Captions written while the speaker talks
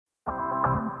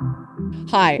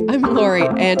Hi, I'm Lori,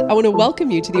 and I want to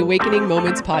welcome you to the Awakening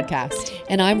Moments podcast.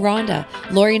 And I'm Rhonda.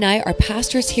 Lori and I are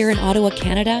pastors here in Ottawa,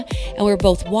 Canada, and we're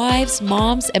both wives,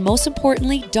 moms, and most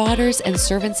importantly, daughters and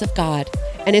servants of God.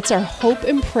 And it's our hope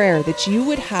and prayer that you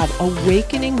would have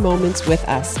awakening moments with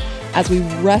us as we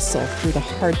wrestle through the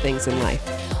hard things in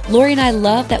life. Lori and I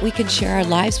love that we can share our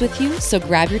lives with you, so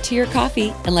grab your tea or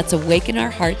coffee and let's awaken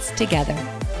our hearts together.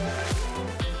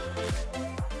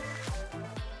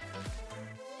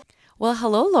 Well,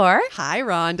 hello, Laura. Hi,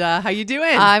 Rhonda. How you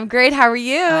doing? I'm great. How are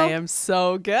you? I am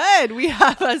so good. We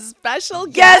have a special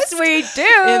Yes, guest we do.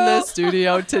 in the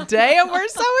studio today, and we're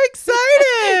so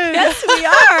excited. Yes, we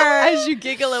are. As you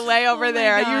giggle away over my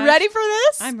there. Are you gosh. ready for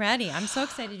this? I'm ready. I'm so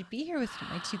excited to be here with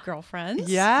my two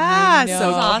girlfriends. Yeah. know.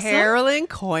 So Awesome. Carolyn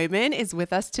Koyman is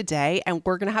with us today, and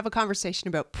we're going to have a conversation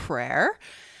about prayer.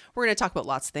 We're going to talk about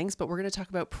lots of things, but we're going to talk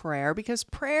about prayer because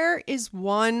prayer is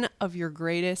one of your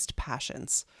greatest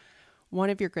passions. One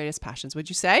of your greatest passions, would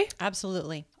you say?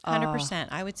 Absolutely. 100%.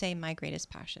 I would say my greatest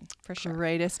passion, for sure.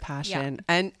 Greatest passion.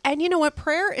 And you know what?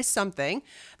 Prayer is something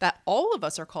that all of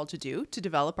us are called to do to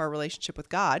develop our relationship with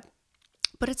God.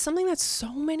 But it's something that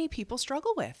so many people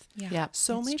struggle with. Yeah.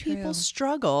 So it's many true. people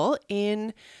struggle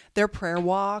in their prayer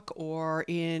walk or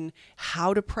in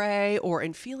how to pray or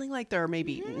in feeling like they're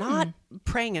maybe not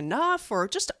praying enough or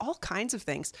just all kinds of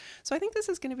things. So I think this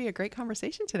is going to be a great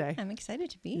conversation today. I'm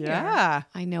excited to be here. Yeah.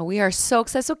 I know. We are so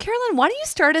excited. So, Carolyn, why don't you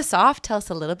start us off? Tell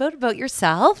us a little bit about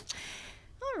yourself.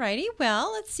 Alrighty,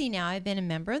 well, let's see now. I've been a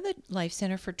member of the Life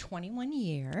Center for 21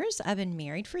 years. I've been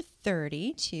married for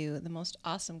 30 to the most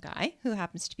awesome guy who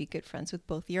happens to be good friends with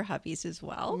both your hubbies as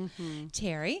well,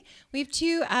 Terry. We have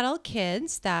two adult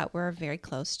kids that we're very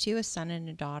close to, a son and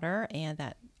a daughter, and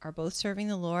that are both serving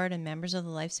the Lord and members of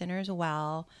the Life Center as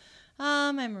well.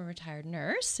 I'm a retired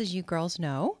nurse, as you girls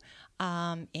know,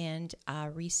 and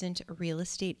a recent real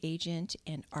estate agent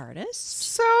and artist.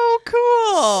 So cool.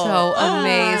 So Oh my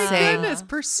amazing. goodness.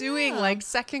 Pursuing like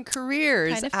second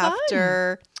careers Kind of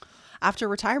fun. after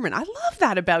retirement. I love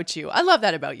that about you.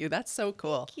 That's so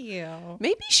cool. Thank you.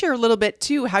 Maybe share a little bit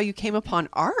too how you came upon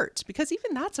art, because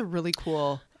even that's a really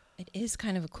cool. It is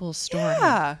kind of a cool story.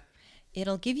 Yeah.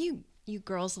 It'll give you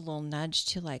girls a little nudge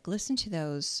to like listen to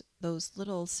those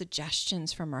little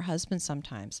suggestions from our husband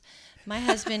sometimes. My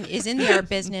husband is in the art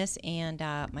business, and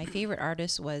my favorite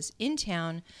artist was in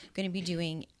town going to be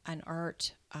doing an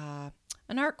art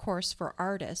course for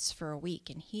artists for a week,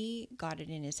 and he got it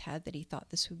in his head that he thought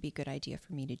this would be a good idea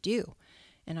for me to do.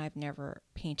 And I've never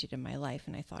painted in my life,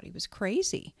 and I thought he was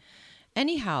crazy.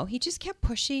 Anyhow, he just kept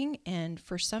pushing, and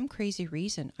for some crazy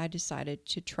reason, I decided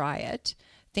to try it,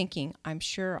 thinking I'm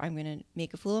sure I'm going to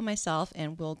make a fool of myself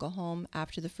and we'll go home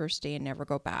after the first day and never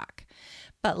go back.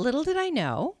 But little did I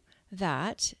know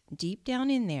that deep down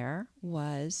in there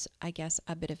was, I guess,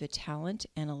 a bit of a talent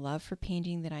and a love for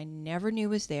painting that I never knew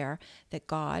was there, that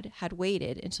God had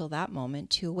waited until that moment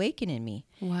to awaken in me.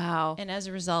 Wow. And as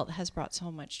a result, has brought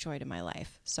so much joy to my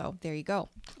life. So there you go.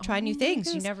 Try new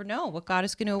things. You never know what God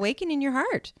is going to awaken in your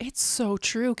heart. It's so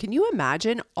true. Can you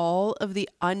imagine all of the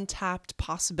untapped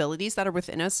possibilities that are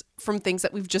within us from things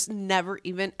that we've just never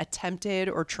even attempted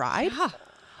or tried? Yeah.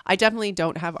 I definitely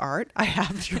don't have art. I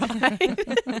have tried.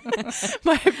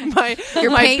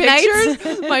 Your my paint nights?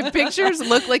 pictures, my pictures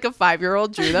look like a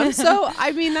 5-year-old drew them. So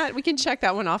I mean that we can check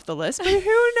that one off the list. But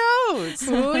who knows?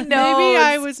 Who knows? Maybe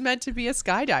I was meant to be a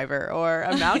skydiver or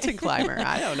a mountain climber.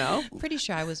 I don't know. Pretty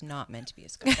sure I was not meant to be a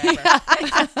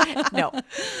skydiver. No.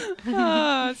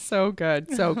 Oh, so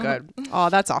good. So good.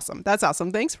 Oh, that's awesome. That's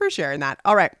awesome. Thanks for sharing that.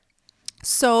 All right.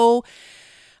 So,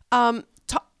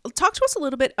 talk to us a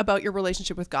little bit about your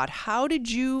relationship with God. How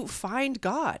did you find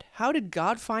God? How did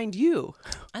God find you?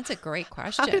 That's a great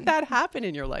question. How did that happen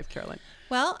in your life, Carolyn?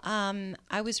 Well,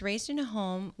 I was raised in a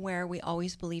home where we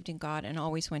always believed in God and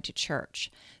always went to church.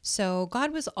 So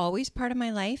God was always part of my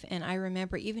life, and I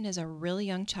remember even as a really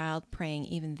young child praying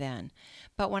even then.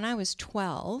 But when I was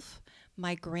 12,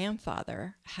 my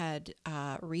grandfather had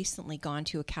recently gone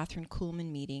to a Catherine Kuhlman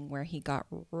meeting where he got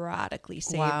radically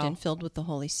saved Wow. and filled with the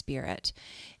Holy Spirit.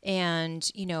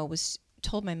 And, was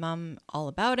told my mom all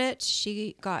about it.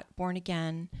 She got born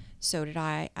again. So did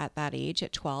I at that age,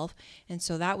 at 12. And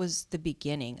so that was the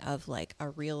beginning of like a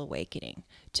real awakening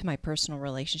to my personal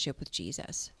relationship with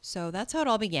Jesus. So that's how it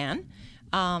all began.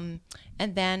 And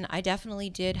then I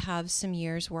definitely did have some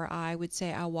years where I would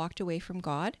say I walked away from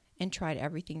God and tried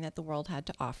everything that the world had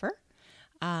to offer.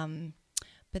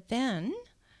 But then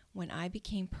when I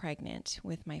became pregnant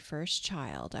with my first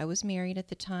child, I was married at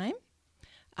the time.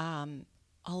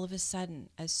 All of a sudden,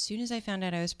 as soon as I found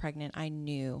out I was pregnant, I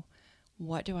knew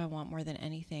what do I want more than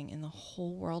anything in the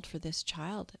whole world for this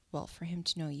child? Well, for him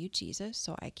to know you, Jesus.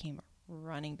 So I came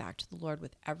running back to the Lord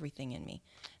with everything in me.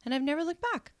 And I've never looked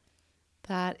back.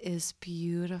 That is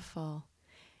beautiful.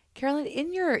 Carolyn,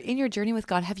 in your journey with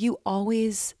God, have you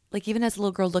always, like even as a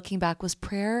little girl looking back, was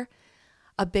prayer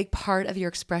a big part of your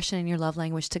expression and your love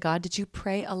language to God? Did you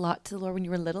pray a lot to the Lord when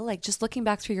you were little? Like just looking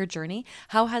back through your journey,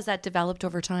 how has that developed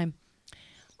over time?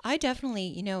 I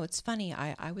definitely, it's funny.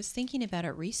 I was thinking about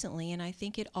it recently, and I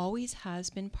think it always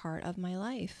has been part of my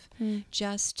life.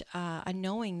 Just a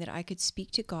knowing that I could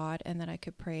speak to God and that I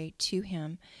could pray to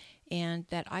him and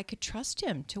that I could trust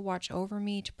him to watch over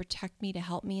me, to protect me, to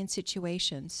help me in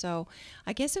situations. So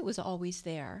I guess it was always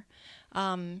there.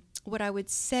 What I would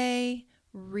say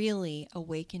really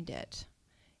awakened it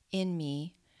in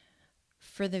me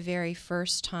for the very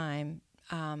first time,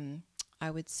 I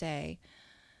would say,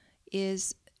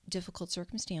 is difficult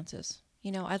circumstances.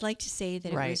 I'd like to say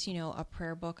that Right. it was, a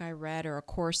prayer book I read or a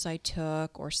course I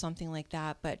took or something like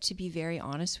that. But to be very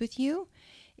honest with you,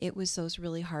 it was those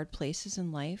really hard places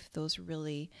in life, those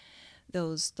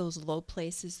low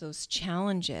places, those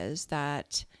challenges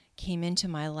that came into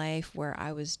my life where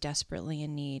I was desperately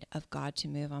in need of God to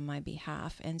move on my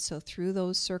behalf. And so through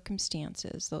those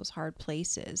circumstances, those hard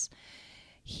places,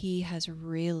 he has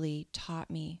really taught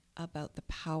me about the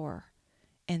power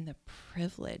and the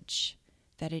privilege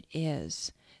that it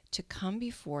is to come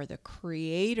before the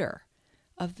creator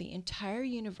of the entire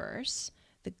universe,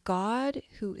 the God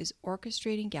who is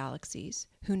orchestrating galaxies,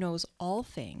 who knows all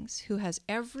things, who has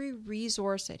every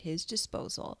resource at his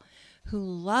disposal, who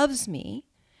loves me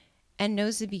and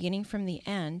knows the beginning from the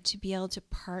end, to be able to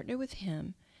partner with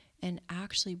him and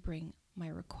actually bring my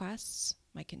requests,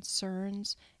 my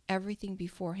concerns, everything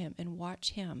before him and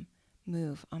watch him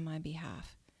move on my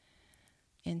behalf.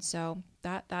 And so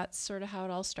that's sort of how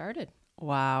it all started.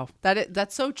 Wow.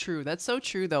 That's so true. That's so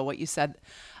true, though, what you said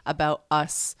about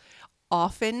us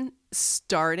often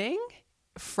starting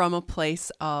from a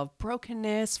place of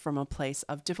brokenness, from a place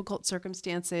of difficult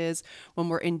circumstances, when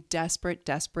we're in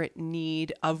desperate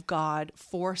need of God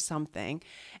for something.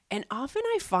 And often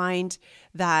I find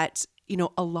that,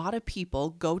 a lot of people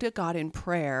go to God in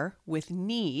prayer with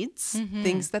needs,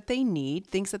 things that they need,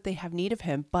 things that they have need of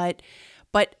him, but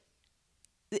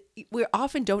we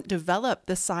often don't develop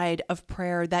the side of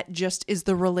prayer that just is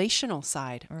the relational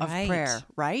side of Right. prayer,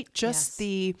 right? Just Yes.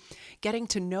 the getting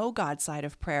to know God side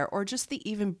of prayer, or just the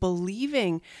even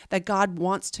believing that God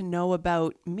wants to know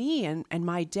about me and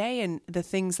my day and the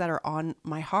things that are on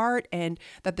my heart, and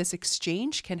that this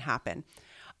exchange can happen.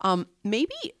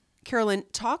 Maybe, Carolyn,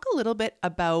 talk a little bit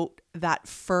about that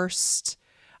first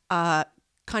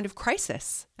kind of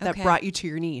crisis that Okay. brought you to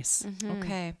your knees.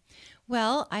 Okay.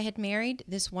 Well, I had married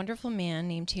this wonderful man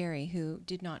named Terry who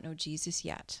did not know Jesus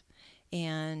yet.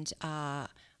 And I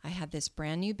had this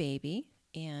brand new baby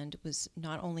and was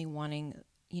not only wanting,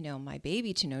 my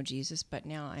baby to know Jesus, but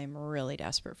now I'm really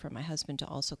desperate for my husband to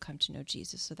also come to know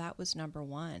Jesus. So that was number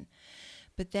one.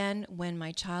 But then when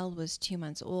my child was 2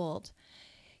 months old,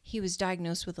 he was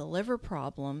diagnosed with a liver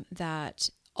problem that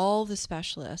all the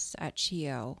specialists at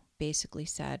CHEO basically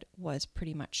said was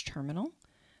pretty much terminal,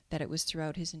 that it was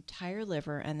throughout his entire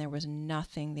liver and there was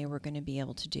nothing they were going to be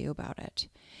able to do about it.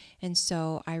 And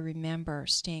so I remember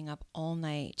staying up all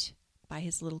night by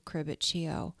his little crib at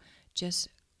CHEO, just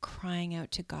crying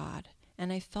out to God.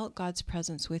 And I felt God's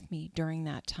presence with me during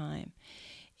that time.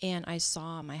 And I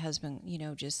saw my husband,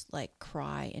 just like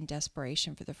cry in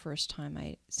desperation for the first time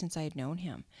since I had known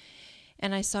him.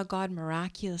 And I saw God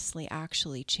miraculously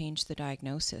actually change the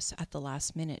diagnosis at the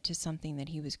last minute to something that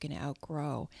he was going to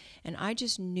outgrow. And I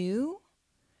just knew,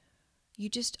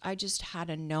 I just had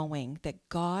a knowing that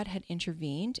God had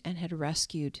intervened and had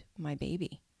rescued my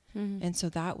baby. And so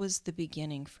that was the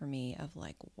beginning for me of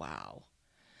like, wow.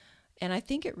 And I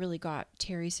think it really got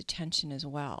Terry's attention as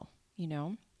well,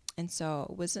 And so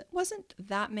it wasn't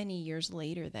that many years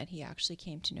later that he actually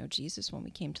came to know Jesus when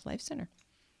we came to Life Center.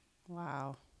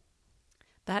 Wow.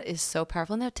 That is so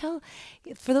powerful. Now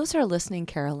for those that are listening,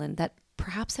 Carolyn, that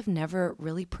perhaps have never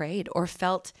really prayed or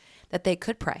felt that they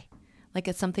could pray, like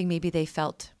it's something maybe they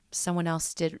felt someone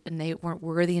else did and they weren't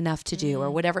worthy enough to do, or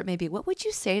whatever it may be, what would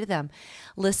you say to them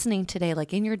listening today,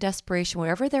 like in your desperation,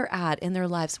 wherever they're at in their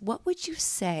lives, what would you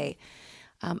say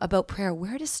about prayer?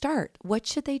 Where to start? What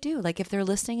should they do? Like if they're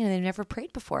listening and they've never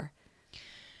prayed before?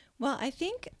 Well, I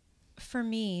think for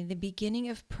me, the beginning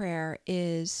of prayer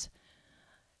is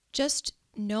just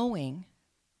knowing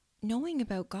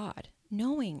about God,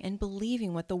 knowing and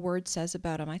believing what the word says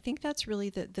about him. I think that's really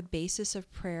the basis of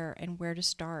prayer and where to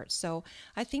start. So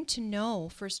I think to know,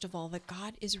 first of all, that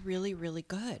God is really, really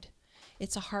good.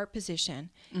 It's a heart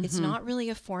position. It's not really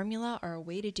a formula or a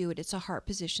way to do it. It's a heart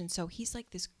position. So he's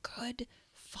like this good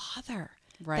father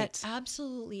Right. that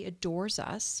absolutely adores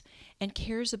us and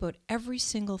cares about every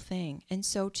single thing. And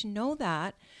so to know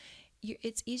that,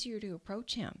 it's easier to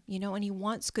approach him, and he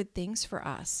wants good things for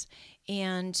us.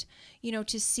 And,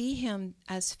 to see him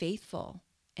as faithful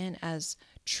and as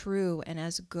true and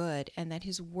as good, and that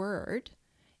his word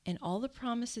and all the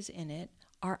promises in it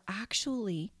are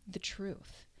actually the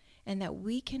truth, and that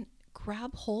we can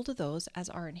grab hold of those as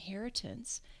our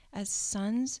inheritance as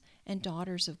sons and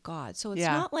daughters of God. So it's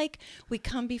not like we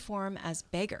come before him as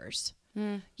beggars.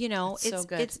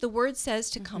 It's the word says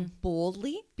to come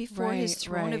boldly before his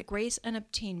throne of grace and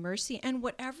obtain mercy and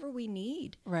whatever we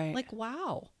need. Right. Like,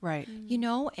 wow. Right.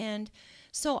 And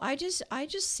so I just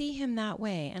see him that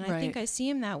way. And I think I see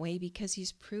him that way because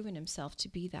he's proven himself to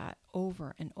be that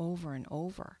over and over and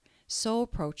over. So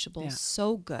approachable,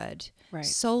 so good,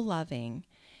 so loving.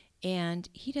 And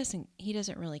he doesn't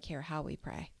really care how we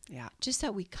pray. Yeah. Just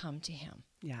that we come to him.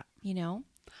 Yeah.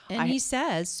 And he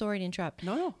says, sorry to interrupt.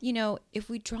 No. If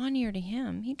we draw near to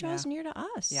him, he draws near to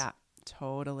us. Yeah,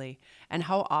 totally. And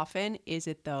how often is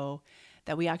it, though,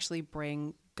 that we actually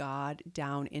bring God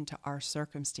down into our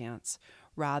circumstance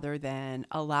rather than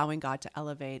allowing God to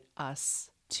elevate us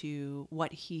to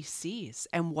what he sees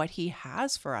and what he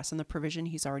has for us and the provision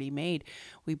he's already made?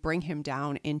 We bring him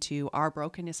down into our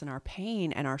brokenness and our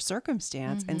pain and our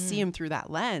circumstance and see him through that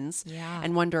lens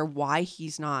and wonder why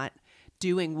he's not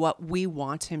doing what we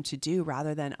want him to do,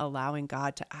 rather than allowing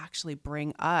God to actually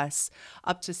bring us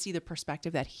up to see the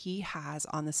perspective that he has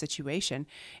on the situation.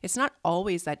 It's not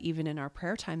always that even in our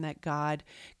prayer time that God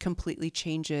completely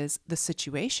changes the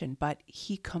situation, but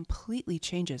he completely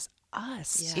changes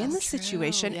us in the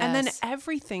situation. And then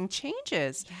everything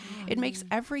changes. It makes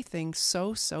everything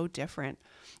so, so different.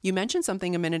 You mentioned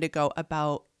something a minute ago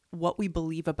about what we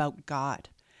believe about God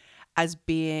as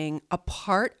being a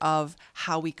part of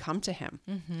how we come to him.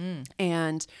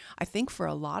 And I think for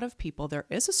a lot of people, there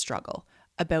is a struggle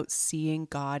about seeing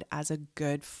God as a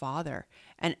good father.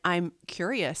 And I'm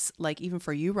curious, like even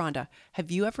for you, Rhonda,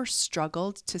 have you ever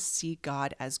struggled to see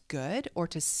God as good, or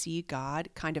to see God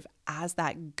kind of as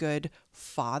that good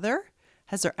father?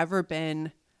 Has there ever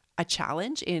been a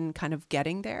challenge in kind of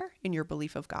getting there in your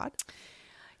belief of God?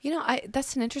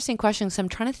 That's an interesting question. So I'm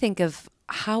trying to think of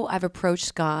how I've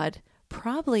approached God.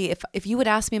 Probably if you would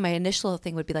ask me, my initial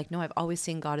thing would be like, no, I've always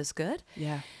seen God as good.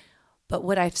 Yeah. But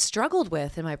what I've struggled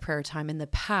with in my prayer time in the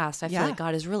past, I feel like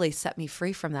God has really set me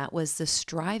free from that, was the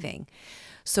striving.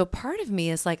 So part of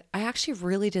me is like, I actually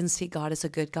really didn't see God as a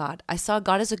good God. I saw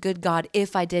God as a good God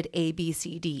if I did A, B,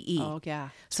 C, D, E. Oh, yeah.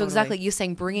 So exactly, you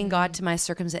saying bringing God to my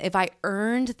circumstance. If I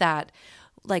earned that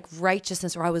like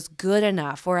righteousness, or I was good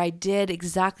enough, or I did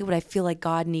exactly what I feel like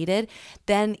God needed,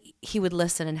 then he would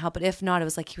listen and help. But if not, it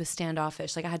was like he was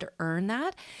standoffish. Like I had to earn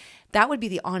that. That would be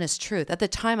the honest truth. At the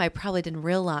time, I probably didn't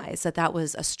realize that that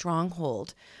was a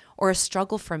stronghold or a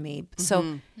struggle for me.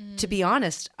 So to be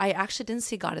honest, I actually didn't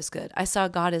see God as good. I saw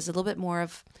God as a little bit more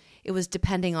of, it was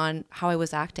depending on how I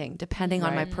was acting, depending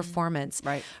on my performance,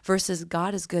 versus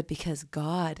God is good because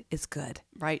God is good.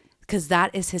 Right. Because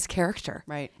that is his character.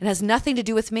 Right. It has nothing to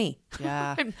do with me.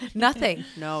 Yeah. Nothing.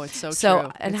 No, it's so true.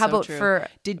 And it's how so about true. for...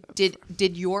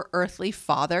 Did your earthly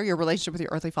father, your relationship with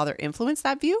your earthly father, influence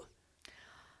that view?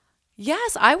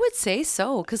 Yes, I would say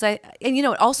so. Because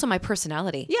also my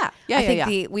personality. Yeah. I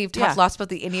think we've talked lots about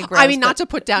the Enneagram. I mean, not to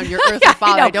put down your earthly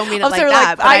father. I don't mean it like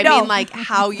that. But I mean like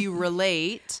how you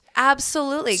relate.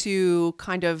 Absolutely. To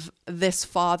kind of this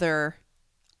father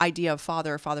idea of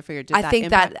father figure. I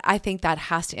think that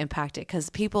has to impact it, because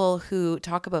people who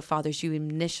talk about fathers, you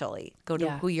initially go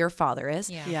to who your father is.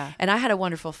 Yeah. And I had a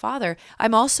wonderful father.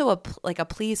 I'm also a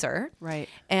pleaser. Right.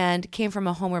 And came from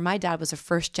a home where my dad was a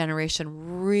first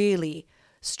generation, really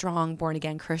strong, born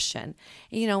again Christian.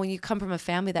 When you come from a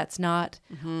family that's not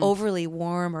overly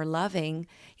warm or loving,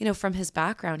 from his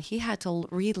background, he had to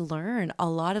relearn a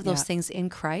lot of those things in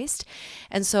Christ.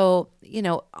 And so,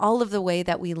 all of the way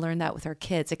that we learn that with our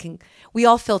kids, we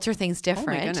all filter things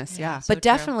different. Oh my goodness, yeah. But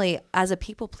definitely as a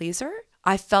people pleaser,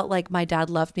 I felt like my dad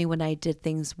loved me when I did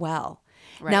things well.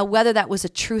 Right. Now, whether that was a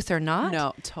truth or not,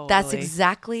 no, totally. That's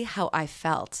exactly how I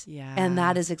felt. Yeah. And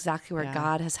that is exactly where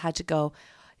God has had to go.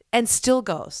 And still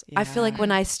goes. Yeah. I feel like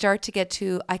when I start to get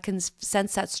to, I can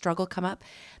sense that struggle come up.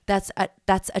 That's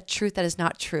a truth that is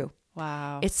not true.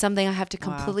 Wow. It's something I have to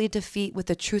completely defeat with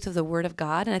the truth of the word of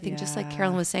God. And I think just like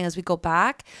Carolyn was saying, as we go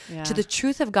back to the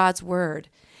truth of God's word,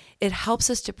 it helps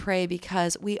us to pray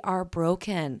because we are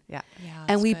broken. Yeah. Yeah, And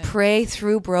that's we good. pray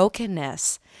through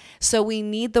brokenness. So we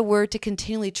need the word to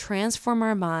continually transform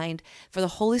our mind, for the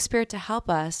Holy Spirit to help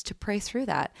us to pray through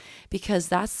that, because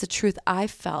that's the truth I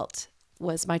felt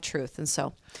was my truth. And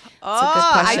so Oh, it's a good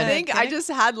I question. think I just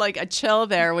had like a chill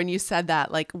there when you said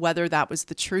that, like whether that was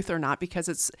the truth or not, because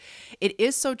it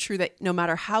is so true that no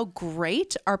matter how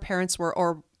great our parents were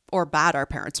or bad our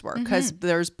parents were, because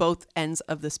there's both ends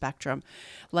of the spectrum,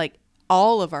 like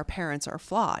all of our parents are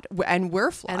flawed, and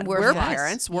we're flawed. And we're we're flawed.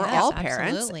 parents. We're Yes, all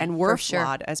parents, absolutely. and we're For sure.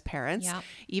 flawed as parents. Yep.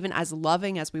 Even as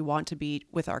loving as we want to be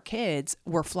with our kids,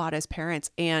 we're flawed as parents.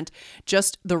 And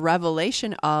just the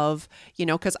revelation of,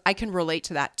 because I can relate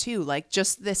to that too, like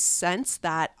just this sense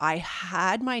that I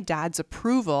had my dad's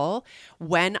approval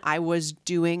when I was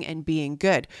doing and being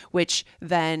good, which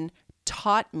then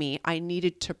taught me I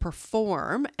needed to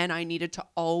perform and I needed to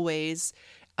always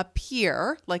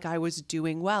appear like I was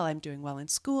doing well. I'm doing well in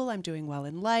school, I'm doing well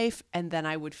in life, and then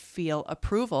I would feel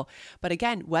approval. But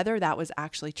again, whether that was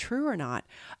actually true or not,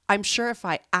 I'm sure if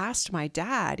I asked my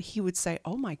dad, he would say,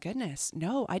 "Oh my goodness,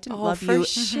 no, I didn't love for you.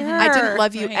 sure. I didn't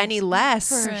love you Right. any less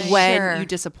For when sure. you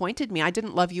disappointed me. I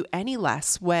didn't love you any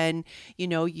less when,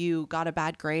 you got a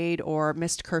bad grade or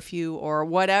missed curfew or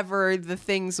whatever the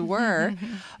things were."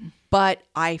 But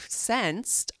I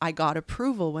sensed I got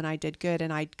approval when I did good,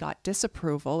 and I got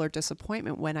disapproval or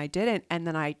disappointment when I didn't. And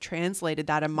then I translated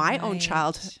that in my own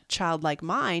childlike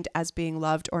mind as being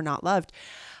loved or not loved.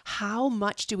 How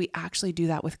much do we actually do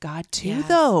that with God too, Yes.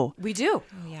 though? We do.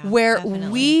 Oh, yeah, Where definitely.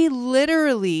 we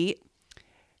literally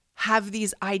have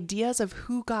these ideas of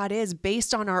who God is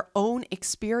based on our own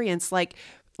experience. Like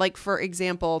for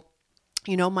example,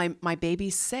 my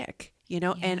baby's sick, and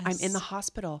I'm in the Yes.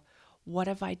 hospital. What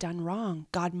have I done wrong?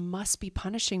 God must be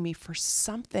punishing me for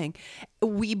something.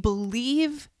 We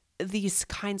believe these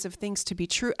kinds of things to be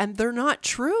true, and they're not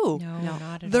true. No,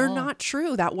 not at They're all. not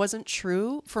true. That wasn't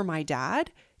true for my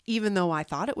dad. Even though I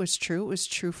thought it was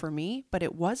true for me, but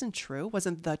it wasn't true,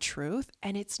 wasn't the truth,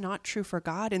 and it's not true for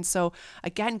God. And so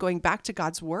again, going back to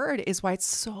God's word is why it's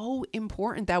so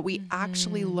important that we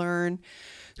actually learn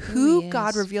who he God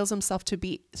is. reveals himself to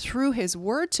be through his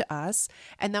word to us,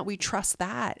 and that we trust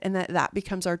that, and that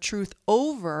becomes our truth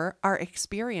over our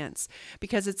experience.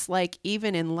 Because it's like,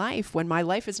 even in life, when my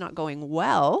life is not going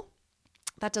well,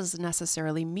 that doesn't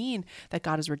necessarily mean that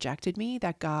God has rejected me,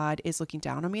 that God is looking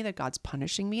down on me, that God's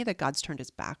punishing me, that God's turned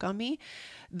his back on me.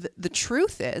 The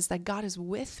truth is that God is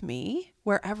with me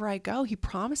wherever I go. He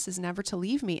promises never to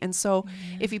leave me. And so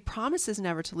if he promises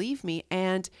never to leave me,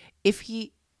 and if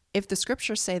the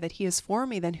scriptures say that he is for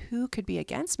me, then who could be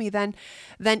against me? Then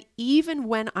even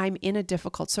when I'm in a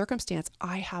difficult circumstance,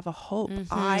 I have a hope.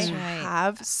 I That's right.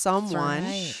 have someone,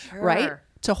 right?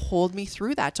 To hold me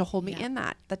through that, to hold me in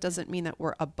that. That doesn't mean that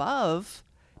we're above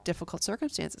difficult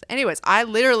circumstances. Anyways, I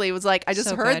literally was like, I just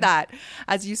So heard good. that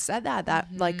as you said that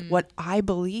like what I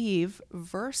believe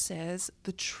versus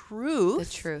the truth, The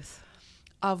truth.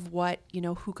 of what,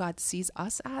 who God sees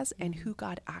us as and who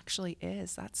God actually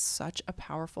is. That's such a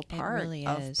powerful part really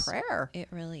of is. prayer. It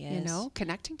really is.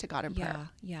 Connecting to God in prayer.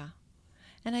 Yeah.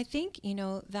 And I think,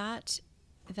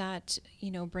 that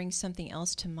brings something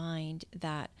else to mind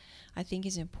that I think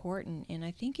is important, and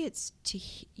I think it's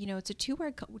it's a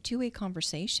two-way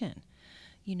conversation,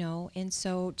 and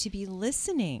so to be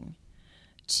listening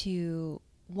to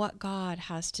what God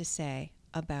has to say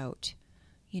about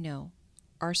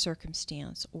our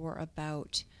circumstance, or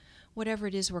about whatever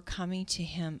it is we're coming to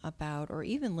him about, or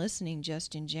even listening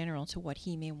just in general to what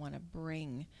he may want to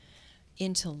bring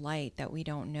into light that we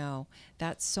don't know.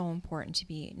 That's so important, to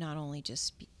be not only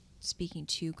just speaking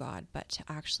to God, but to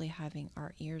actually having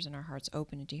our ears and our hearts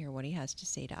open to hear what he has to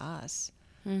say to us.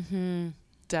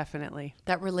 Definitely.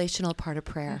 That relational part of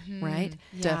prayer, right?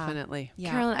 Yeah. Definitely.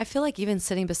 Yeah. Carolyn, I feel like even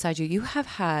sitting beside you, you have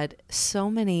had so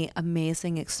many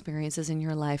amazing experiences in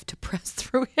your life to press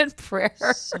through in prayer.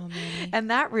 So many. And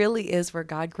that really is where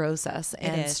God grows us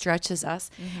and is. stretches us.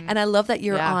 And I love that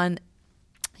Yeah.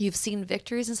 you've seen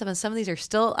victories and some of these are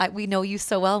still, we know you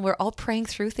so well, and we're all praying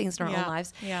through things in our own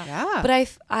lives. Yeah. Yeah.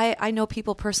 But I know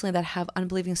people personally that have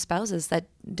unbelieving spouses that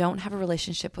don't have a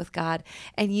relationship with God,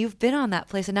 and you've been on that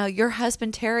place, and now your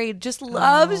husband Terry just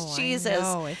loves Jesus. I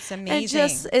know. It's And amazing.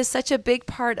 just is such a big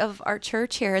part of our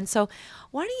church here. And so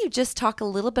why don't you just talk a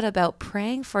little bit about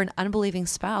praying for an unbelieving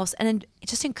spouse, and then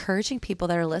just encouraging people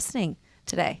that are listening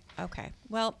today? Okay.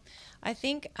 Well, I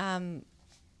think,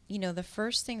 the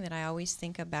first thing that I always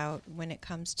think about when it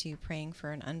comes to praying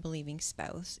for an unbelieving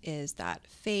spouse is that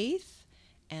faith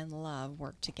and love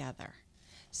work together.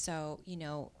 So, you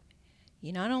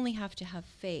not only have to have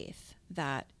faith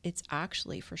that it's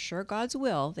actually for sure God's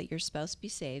will that your spouse be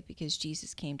saved, because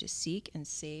Jesus came to seek and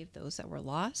save those that were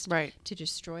lost, Right. to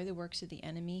destroy the works of the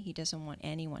enemy. He doesn't want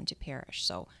anyone to perish.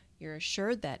 So you're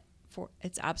assured that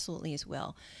it's absolutely his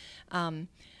will.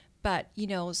 But,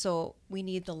 so we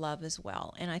need the love as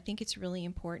well. And I think it's really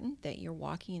important that you're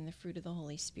walking in the fruit of the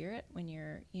Holy Spirit when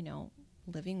you're,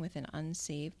 living with an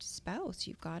unsaved spouse.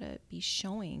 You've got to be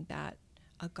showing that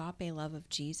agape love of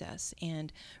Jesus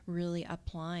and really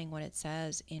applying what it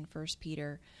says in First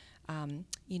Peter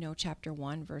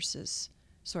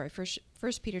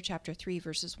chapter 3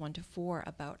 verses 1-4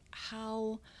 about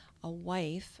how a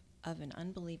wife of an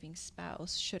unbelieving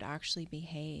spouse should actually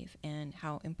behave and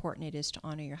how important it is to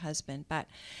honor your husband. But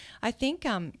I think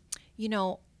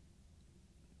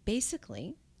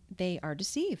basically they are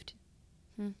deceived.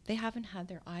 They haven't had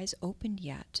their eyes opened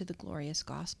yet to the glorious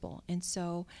gospel. And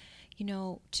so,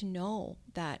 to know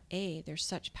that A, there's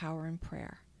such power in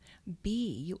prayer.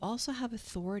 B, you also have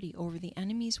authority over the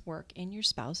enemy's work in your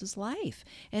spouse's life.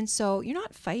 And so you're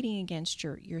not fighting against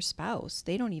your spouse.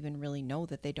 They don't even really know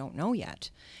that they don't know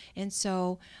yet. And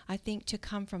so I think to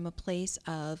come from a place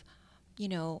of,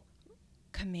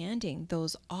 commanding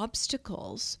those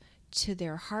obstacles to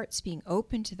their hearts being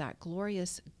open to that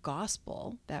glorious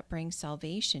gospel that brings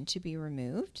salvation to be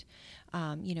removed,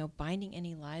 binding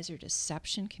any lies or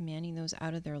deception, commanding those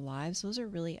out of their lives.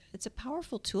 It's a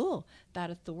powerful tool,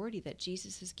 that authority that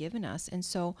Jesus has given us. And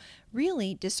so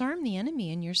really disarm the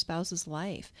enemy in your spouse's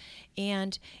life.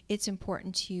 And it's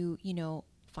important to,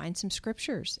 find some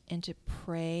scriptures and to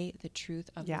pray the truth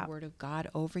of the word of God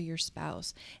over your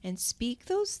spouse and speak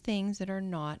those things that are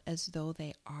not as though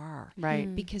they are.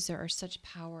 Right. Because there are such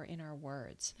power in our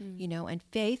words, and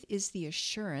faith is the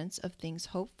assurance of things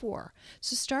hoped for.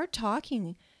 So start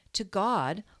talking to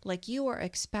God like you are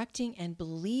expecting and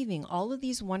believing all of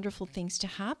these wonderful things to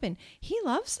happen. He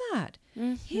loves that.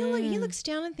 He looks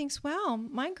down and thinks, wow,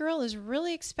 my girl is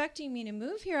really expecting me to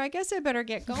move here. I guess I better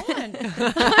get going.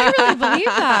 I really believe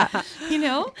that,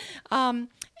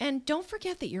 and don't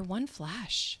forget that you're one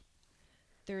flesh.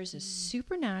 There is a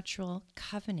supernatural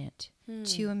covenant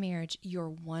to a marriage. You're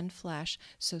one flesh.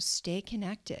 So stay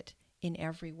connected in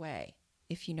every way,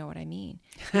 if you know what I mean.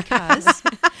 Because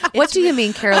What do you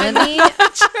mean, Carolyn?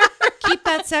 keep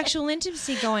that sexual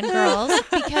intimacy going, girls,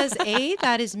 because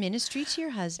that is ministry to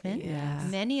your husband. Yes.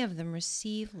 Many of them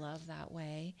receive love that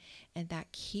way, and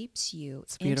that keeps you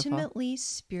beautiful. intimately,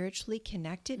 spiritually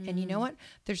connected. And you know what?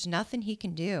 There's nothing he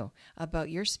can do about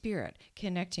your spirit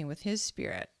connecting with his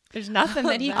spirit. There's nothing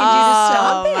that he can do to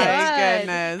stop it. Oh my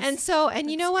goodness.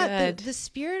 And you know what? good. The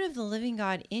spirit of the living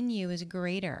God in you is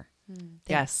greater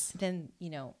Yes. than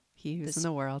He who's in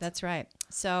the world. That's right.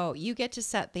 So you get to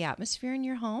set the atmosphere in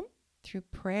your home through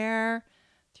prayer,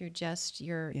 through just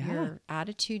your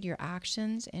attitude, your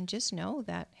actions, and just know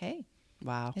that, hey,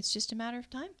 Wow. it's just a matter of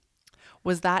time.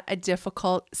 Was that a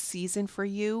difficult season for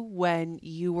you when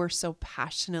you were so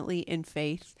passionately in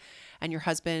faith and your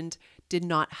husband did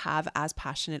not have as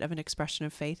passionate of an expression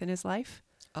of faith in his life?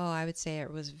 Oh, I would say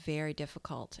it was very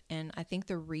difficult. And I think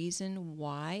the reason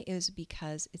why is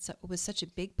because it was such a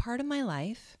big part of my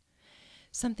life,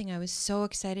 something I was so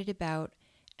excited about,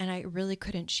 and I really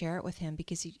couldn't share it with him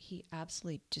because he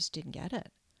absolutely just didn't get it.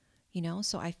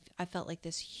 So I felt like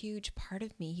this huge part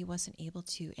of me he wasn't able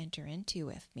to enter into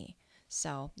with me.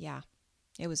 So, yeah,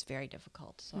 it was very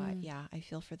difficult. So, I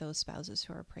feel for those spouses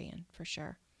who are praying, for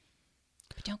sure.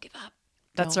 But don't give up.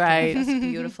 That's right. That's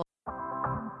beautiful.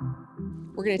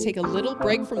 We're going to take a little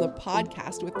break from the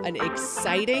podcast with an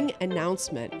exciting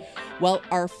announcement. Well,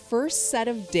 our first set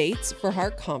of dates for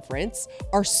Heart Conference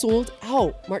are sold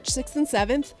out. March 6th and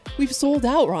 7th, we've sold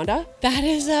out, Rhonda. That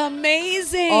is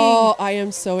amazing. Oh, I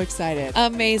am so excited.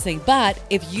 Amazing. But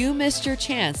if you missed your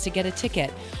chance to get a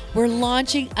ticket, we're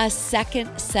launching a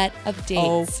second set of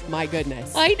Oh dates. my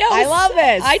goodness. I know. I love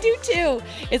this. I do too.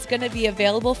 It's going to be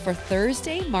available for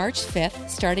Thursday, March 5th,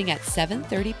 starting at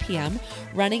 7:30 p.m.,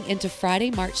 running into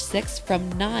Friday, March 6th from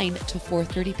 9 to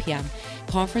 4:30 p.m.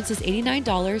 Conference is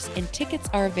 $89 and tickets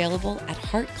are available at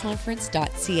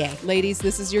heartconference.ca. Ladies,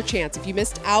 this is your chance. If you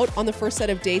missed out on the first set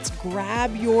of dates,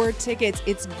 grab your tickets.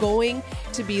 It's going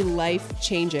to be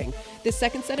life-changing. The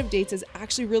second set of dates is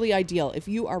actually really ideal. If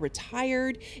you are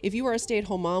retired, if you are a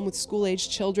stay-at-home mom with school-aged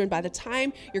children, by the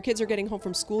time your kids are getting home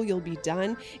from school, you'll be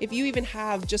done. If you even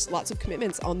have just lots of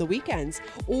commitments on the weekends,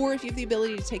 or if you have the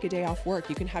ability to take a day off work,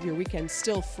 you can have your weekend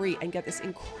still free and get this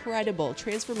incredible,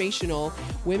 transformational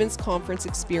women's conference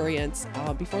experience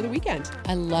before the weekend.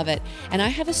 I love it. And I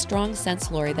have a strong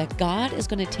sense, Lori, that God is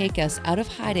going to take us out of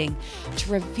hiding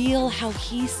to reveal how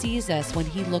he sees us when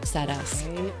he looks at us.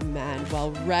 Amen. Well,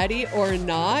 ready or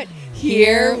not,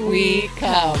 here we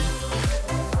come.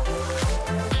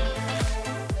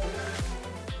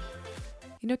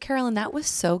 You know, Carolyn, that was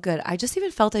so good. I just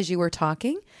even felt as you were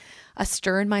talking a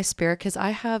stir in my spirit because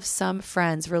I have some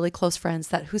friends, really close friends,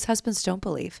 that whose husbands don't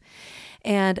believe.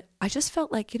 And I just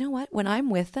felt like, you know what, when I'm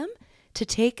with them, to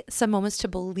take some moments to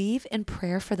believe in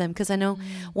prayer for them. Because I know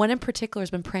one in particular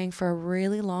has been praying for a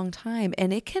really long time,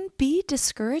 and it can be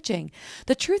discouraging.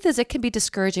 The truth is, it can be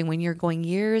discouraging when you're going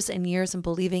years and years and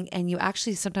believing, and you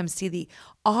actually sometimes see the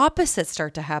opposite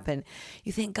start to happen.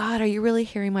 You think, God, are you really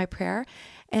hearing my prayer?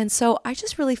 And so I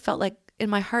just really felt like in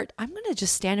my heart, I'm going to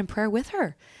just stand in prayer with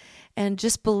her and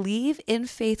just believe in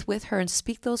faith with her and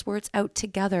speak those words out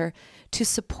together to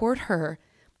support her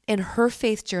in her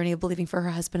faith journey of believing for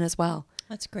her husband as well.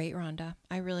 That's great, Rhonda.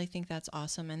 I really think that's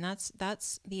awesome. And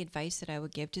that's the advice that I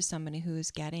would give to somebody who is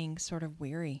getting sort of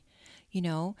weary,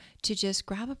 to just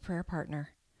grab a prayer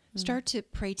partner, start to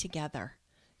pray together,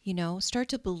 start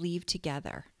to believe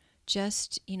together.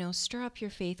 Just, stir up your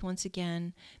faith once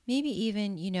again. Maybe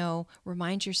even,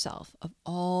 remind yourself of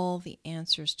all the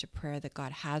answers to prayer that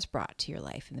God has brought to your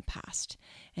life in the past.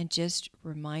 And just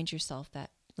remind yourself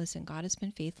that, listen, God has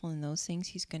been faithful in those things.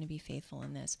 He's going to be faithful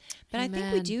in this. But Amen. I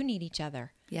think we do need each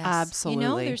other. Yes.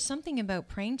 Absolutely. There's something about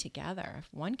praying together. If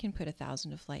one can put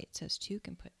 1,000 to flight, it says two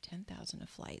can put 10,000 to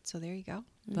flight. So there you go.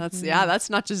 That's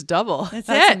not just double. That's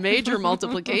it. Major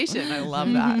multiplication. I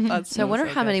love that. That's So I wonder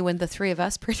how good. many when the three of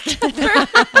us pray together.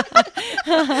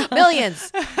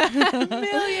 Millions.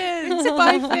 Millions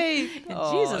by faith.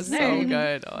 Jesus' so name.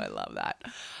 good. Oh, I love that.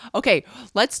 Okay,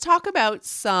 let's talk about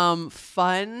some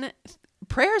fun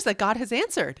prayers that God has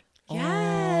answered.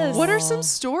 Yes. What are some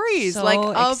stories So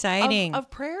exciting. of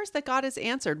prayers that God has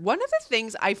answered? One of the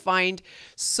things I find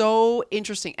so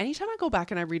interesting, anytime I go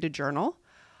back and I read a journal,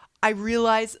 I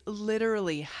realize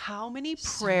literally how many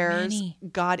prayers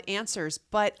God answers,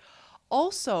 but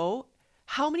also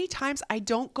how many times I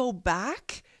don't go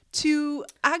back to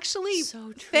actually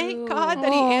thank God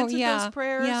that he answered those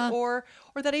prayers or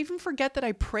that I even forget that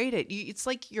I prayed it. It's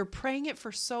like you're praying it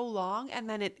for so long and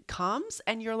then it comes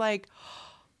and you're like,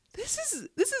 this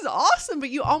is awesome, but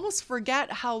you almost forget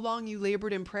how long you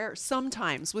labored in prayer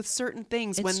sometimes with certain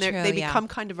things when they become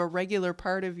kind of a regular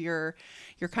part of your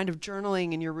kind of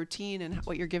journaling and your routine and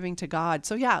what you're giving to God.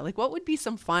 So what would be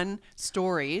some fun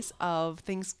stories of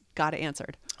things God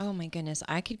answered? Oh my goodness,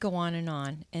 I could go on.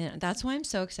 And that's why I'm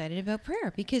so excited about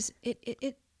prayer, because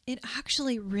it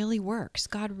actually really works.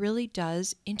 God really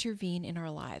does intervene in our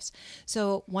lives.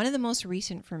 So one of the most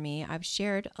recent for me, I've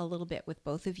shared a little bit with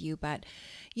both of you, but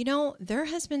there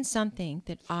has been something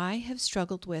that I have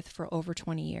struggled with for over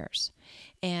 20 years.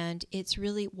 And it's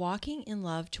really walking in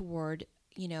love toward,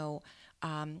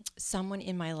 someone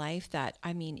in my life that,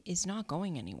 is not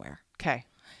going anywhere. Okay.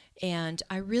 And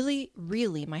I really,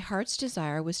 really, my heart's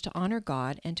desire was to honor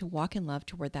God and to walk in love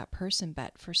toward that person.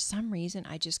 But for some reason,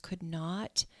 I just could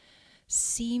not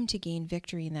seem to gain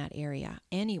victory in that area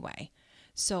anyway.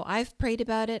 So I've prayed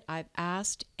about it. I've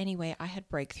asked. Anyway, I had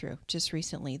breakthrough just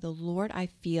recently. The Lord, I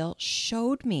feel,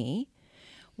 showed me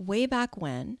way back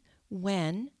when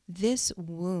this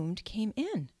wound came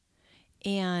in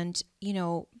and,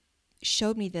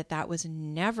 showed me that was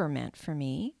never meant for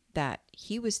me, that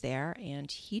he was there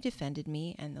and he defended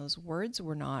me and those words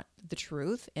were not the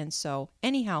truth. And so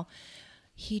anyhow,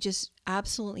 he just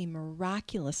absolutely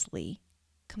miraculously,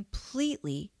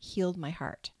 completely healed my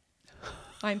heart.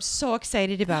 I'm so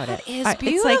excited about it. It's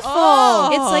beautiful. It's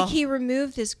like he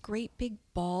removed this great big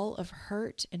ball of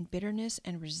hurt and bitterness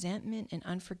and resentment and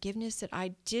unforgiveness that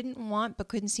I didn't want but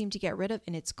couldn't seem to get rid of,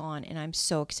 and it's gone. And I'm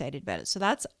so excited about it. So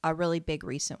that's a really big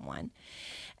recent one.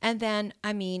 And then,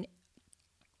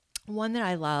 one that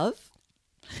I love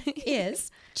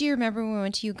is, do you remember when we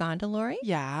went to Uganda, Lori?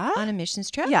 Yeah. On a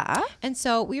missions trip? Yeah. And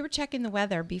so we were checking the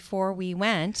weather before we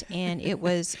went, and it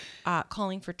was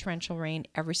calling for torrential rain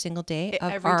every single day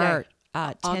of our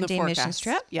 10-day missions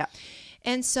trip. Yeah.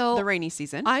 And so The rainy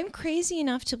season. I'm crazy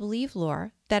enough to believe,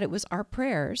 Laura, that it was our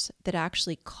prayers that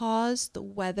actually caused the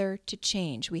weather to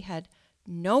change. We had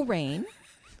no rain.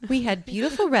 We had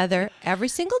beautiful weather every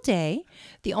single day.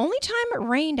 The only time it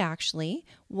rained actually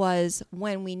was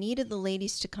when we needed the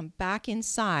ladies to come back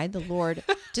inside. The Lord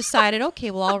decided, okay,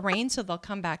 well, I'll rain, so they'll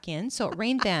come back in. So it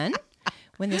rained then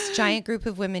when this giant group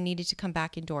of women needed to come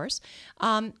back indoors.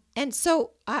 And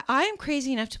so I am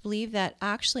crazy enough to believe that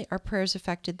actually our prayers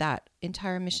affected that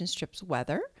entire mission trip's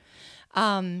weather.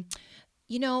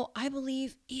 I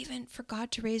believe even for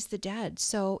God to raise the dead.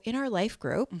 So in our life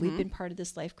group, we've been part of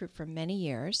this life group for many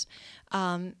years.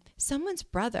 Someone's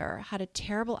brother had a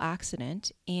terrible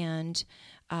accident and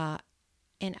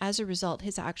And as a result,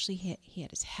 he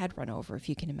had his head run over, if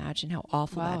you can imagine how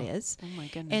awful that is. Oh my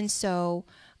goodness. And so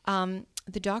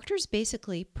the doctors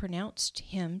basically pronounced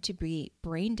him to be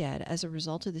brain dead as a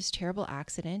result of this terrible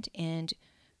accident and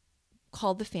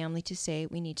called the family to say,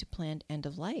 we need to plan end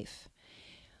of life.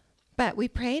 But we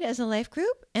prayed as a life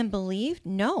group and believed,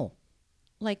 no,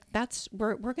 like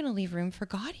we're going to leave room for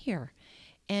God here.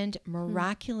 And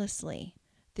miraculously,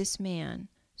 this man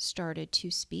started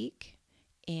to speak,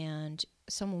 and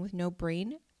someone with no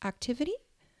brain activity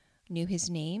knew his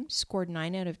name, scored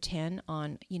 9 out of 10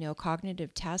 on,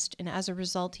 cognitive test. And as a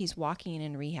result, he's walking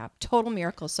in rehab. Total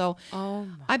miracle. So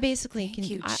I basically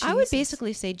I would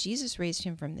basically say Jesus raised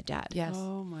him from the dead. Yes.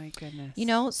 Oh my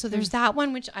goodness. So there's that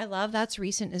one, which I love. That's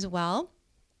recent as well.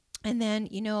 And then,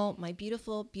 my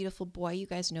beautiful, beautiful boy, you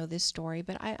guys know this story,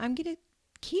 but I'm going to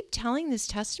keep telling this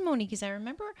testimony because I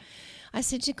remember I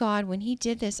said to God, when he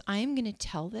did this, I am going to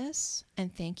tell this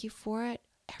and thank you for it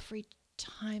every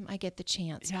time I get the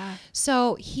chance. Yeah.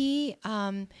 So he,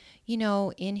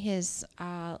 in his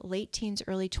late teens,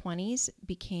 early 20s,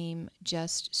 became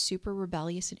just super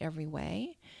rebellious in every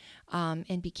way,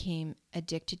 and became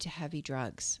addicted to heavy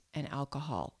drugs and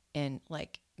alcohol and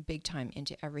like big time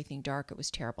into everything dark. It was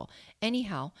terrible.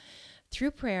 Anyhow,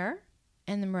 through prayer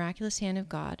and the miraculous hand of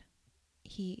God,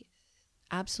 he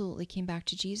absolutely came back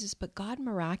to Jesus, but God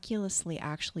miraculously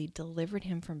actually delivered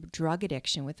him from drug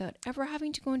addiction without ever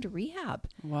having to go into rehab.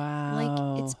 Wow.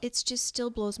 Like it's just still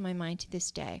blows my mind to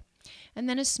this day. And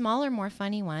then a smaller, more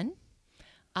funny one.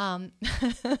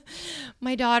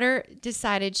 My daughter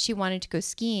decided she wanted to go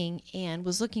skiing and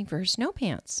was looking for her snow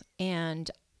pants. And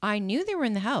I knew they were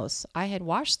in the house. I had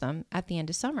washed them at the end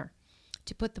of summer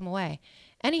to put them away.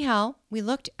 Anyhow, we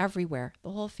looked everywhere.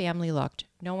 The whole family looked.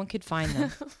 No one could find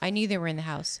them. I knew they were in the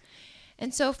house.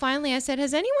 And so finally I said,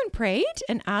 has anyone prayed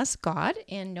and asked God?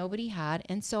 And nobody had.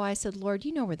 And so I said, Lord,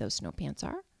 you know where those snow pants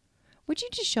are. Would you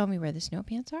just show me where the snow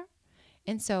pants are?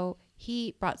 And so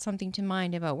he brought something to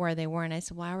mind about where they were. And I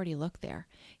said, well, I already looked there.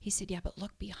 He said, yeah, but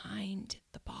look behind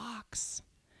the box.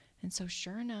 And so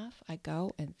sure enough, I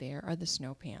go and there are the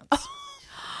snow pants.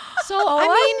 So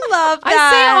I love I say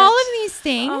that. all of these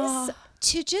things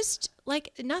to just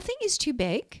like nothing is too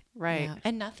big, Right. Yeah.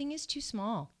 and nothing is too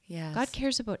small. Yes. God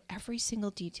cares about every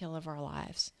single detail of our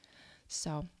lives.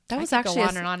 So That was I could actually go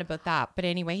on and on about that. But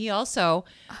anyway,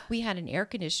 we had an air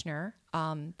conditioner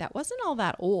that wasn't all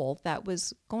that old that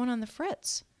was going on the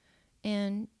fritz,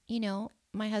 and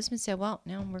my husband said, "Well,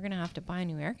 now we're gonna have to buy a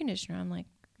new air conditioner." I'm like,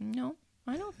 "No,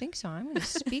 I don't think so. I'm going to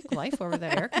speak life over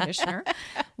that air conditioner.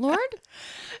 Lord,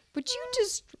 would you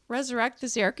just resurrect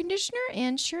this air conditioner?"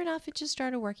 And sure enough, it just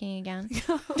started working again.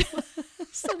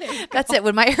 So there you go. That's it.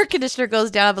 When my air conditioner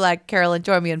goes down, I'll be like, Carolyn,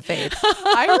 join me in faith.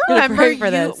 I remember pray for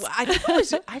you. this.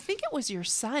 I think it was your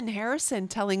son Harrison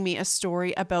telling me a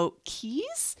story about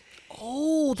keys.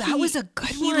 Oh, that was a good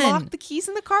He one. locked the keys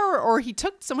in the car, or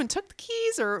someone took the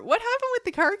keys, or what happened with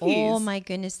the car keys? Oh my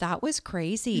goodness, that was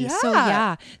crazy.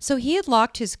 Yeah. So he had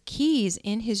locked his keys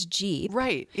in his Jeep.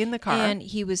 Right, in the car. And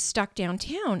he was stuck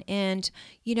downtown. And,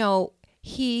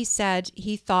 he said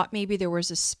he thought maybe there was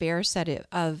a spare set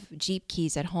of Jeep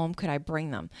keys at home. Could I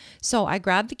bring them? So I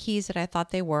grabbed the keys that I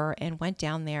thought they were and went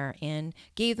down there and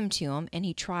gave them to him. And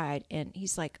he tried. And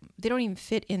he's like, they don't even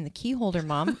fit in the key holder,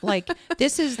 Mom. Like,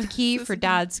 this is the key for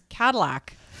Dad's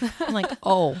Cadillac. I'm like,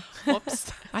 oh,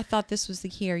 Whoops. I thought this was the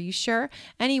key. Are you sure?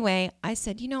 Anyway, I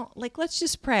said, let's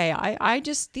just pray.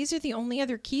 These are the only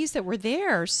other keys that were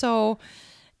there. So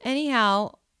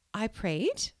anyhow, I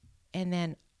prayed, and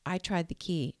then I tried the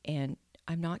key, and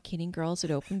I'm not kidding, girls,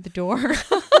 it opened the door.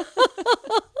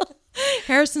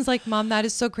 Harrison's like, Mom, that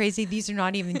is so crazy. These are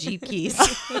not even Jeep keys.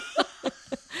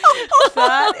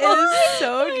 That is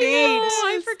so neat. Oh,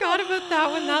 I forgot about that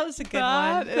one. That was a good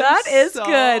one. That is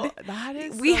good. That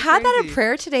is We so had that in crazy.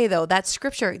 prayer today, though. That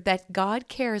scripture that God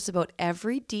cares about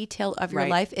every detail of your Right.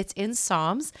 life. It's in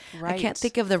Psalms. I Right. can't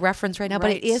think of the reference right now,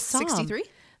 but it Right. is Psalm. 63?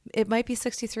 It might be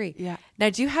 63. Yeah. Now,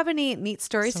 do you have any neat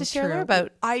stories So to share there true.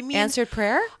 about answered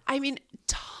prayer? I mean,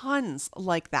 tons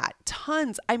like that.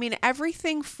 Tons. I mean,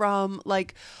 everything from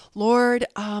like, Lord,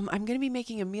 I'm going to be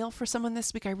making a meal for someone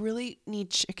this week. I really need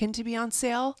chicken to be on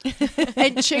sale.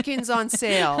 And chicken's on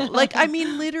sale. Like, I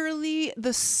mean, literally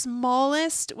the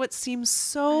smallest, what seems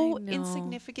so I know.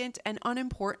 insignificant and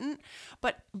unimportant,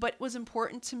 but was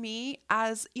important to me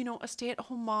as, a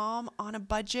stay-at-home mom on a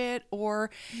budget,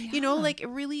 or, like a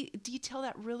really detail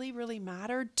that really, really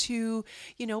mattered to,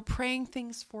 praying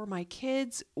things for my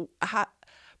kids,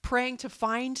 praying to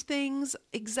find things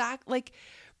like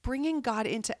bringing God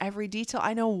into every detail.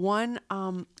 I know one,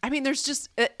 there's just,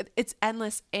 it's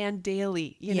endless and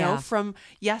daily, you know, from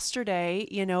yesterday,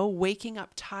 you know, waking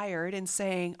up tired and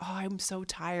saying, oh, I'm so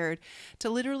tired, to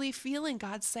literally feeling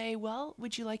God say, well,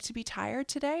 would you like to be tired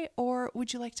today? Or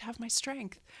would you like to have my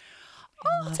strength?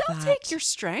 I'll take your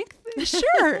strength.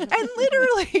 Sure. And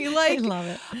literally like I love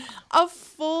it. a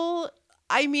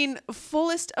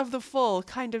fullest of the full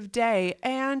kind of day,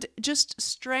 and just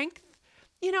strength,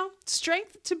 you know,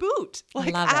 strength to boot,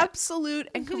 like absolute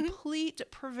and complete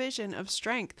provision of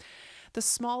strength. The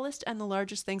smallest and the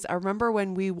largest things. I remember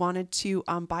when we wanted to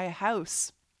buy a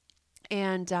house.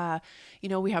 And, you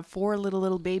know, we have 4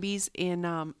 little babies in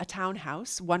a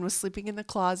townhouse. One was sleeping in the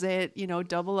closet, you know,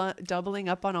 doubling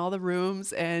up on all the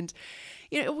rooms. And,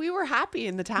 you know, we were happy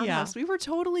in the townhouse. We were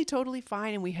totally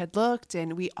fine. And we had looked,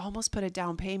 and we almost put a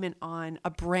down payment on a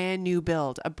brand new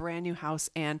build, a brand new house.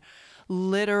 And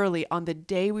literally on the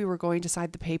day we were going to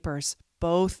sign the papers,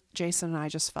 both Jason and I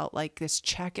just felt like this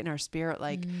check in our spirit,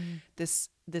 like this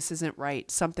isn't right.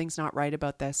 Something's not right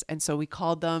about this. And so we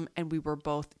called them, and we were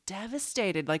both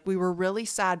devastated. Like, we were really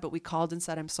sad, but we called and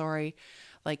said, I'm sorry.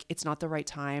 Like, it's not the right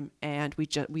time. And we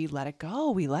let it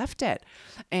go. We left it.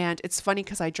 And it's funny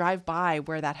because I drive by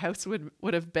where that house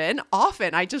would have been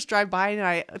often. I just drive by and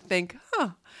I think,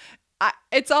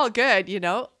 it's all good, you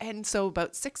know? And so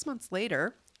about 6 months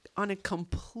later, on a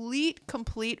complete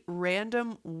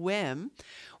random whim,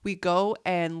 we go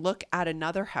and look at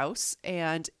another house,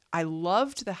 and I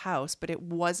loved the house, but it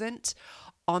wasn't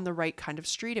on the right kind of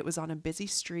street. It was on a busy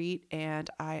street, and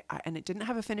and it didn't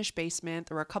have a finished basement.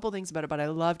 There were a couple things about it, but I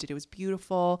loved it. It was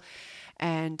beautiful.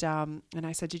 And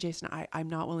I said to Jason, I'm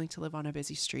not willing to live on a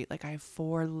busy street. Like, I have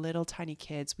 4 little tiny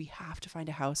kids. We have to find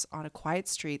a house on a quiet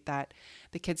street that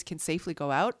the kids can safely go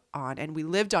out on. And we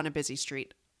lived on a busy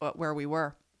street where we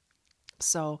were.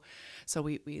 So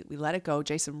we let it go.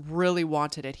 Jason really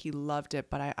wanted it. He loved it.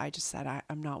 But I just said,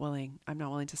 I'm not willing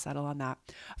to settle on that.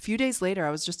 A few days later, I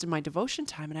was just in my devotion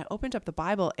time, and I opened up the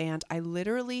Bible, and I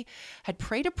literally had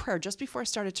prayed a prayer just before I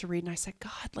started to read. And I said,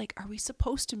 God, like, are we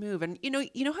supposed to move? And you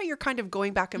know how you're kind of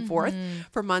going back and forth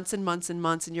for months and months and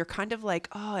months, and you're kind of like,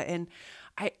 oh, and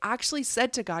I actually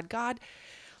said to God,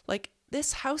 like,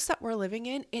 this house that we're living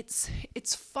in, it's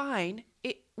fine.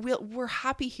 We're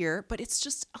happy here, but it's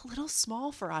just a little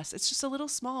small for us. It's just a little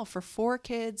small for 4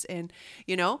 kids. And,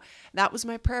 you know, that was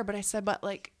my prayer. But I said, but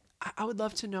like, I would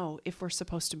love to know if we're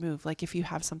supposed to move, like if you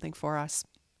have something for us.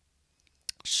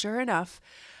 Sure enough,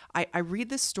 I read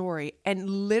this story,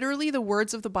 and literally the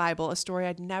words of the Bible, a story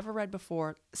I'd never read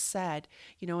before, said,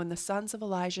 you know, and the sons of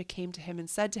Elijah came to him and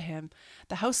said to him,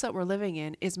 the house that we're living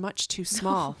in is much too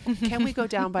small. Can we go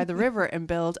down by the river and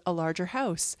build a larger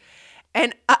house?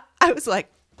 And I was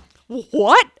like,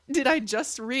 what did I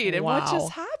just read? And what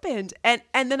just happened? And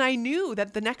then I knew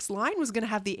that the next line was going to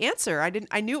have the answer.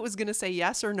 I knew it was going to say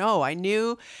yes or no. I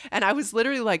knew. And I was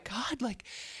literally like, God, like,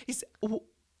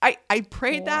 I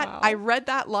prayed that, I read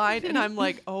that line, and I'm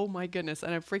like, oh my goodness.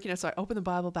 And I'm freaking out. So I open the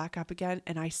Bible back up again,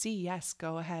 and I see, yes,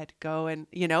 go ahead, go. And,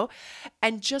 you know,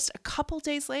 and just a couple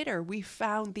days later, we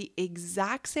found the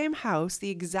exact same house,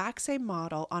 the exact same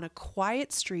model on a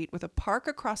quiet street with a park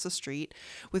across the street,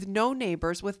 with no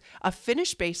neighbors, with a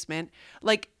finished basement,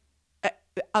 like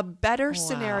a better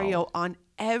scenario on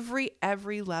every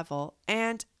level.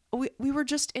 And we were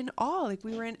just in awe. Like,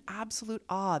 we were in absolute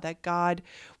awe that God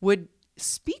would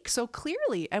speak so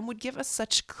clearly and would give us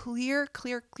such clear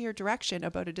direction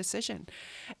about a decision.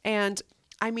 And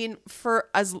I mean, for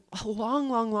a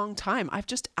long time, I've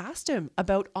just asked him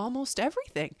about almost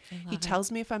everything. He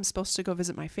tells me if I'm supposed to go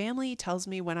visit my family. He tells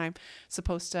me when I'm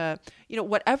supposed to, you know,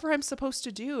 whatever I'm supposed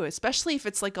to do, especially if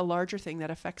it's like a larger thing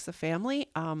that affects the family.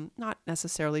 Not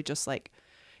necessarily just like,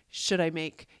 should I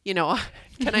make, you know,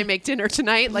 can I make dinner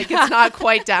tonight? Like, it's not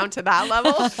quite down to that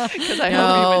level, because I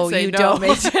hope he would say no. Don't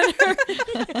make dinner.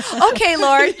 Okay,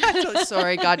 Lord. Yeah,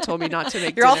 sorry, God told me not to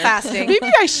make You're dinner. all fasting.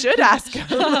 Maybe I should ask him.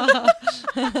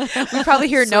 We probably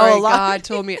hear Sorry, no a lot. God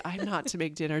told me I'm not to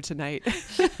make dinner tonight.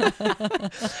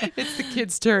 It's the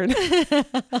kids' turn.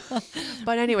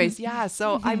 But anyways, yeah.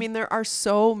 So, I mean, there are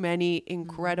so many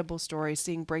incredible stories,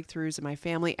 seeing breakthroughs in my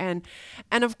family. And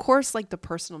of course, like the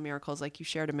personal miracles, like you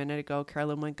shared a minute ago,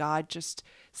 Carolyn, when God just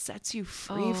sets you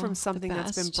free from something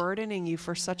that's been burdening you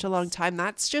for such a long time.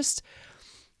 That's just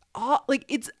like,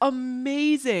 it's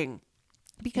amazing,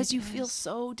 because you feel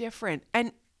so different,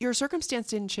 and your circumstance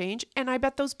didn't change, and I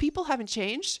bet those people haven't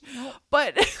changed,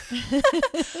 but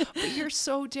you're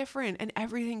so different, and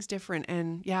everything's different.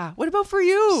 And yeah, what about for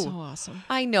you? So awesome.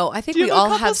 I know. I think Do you we have a all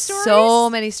couple have stories? so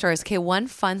many stories. Okay, one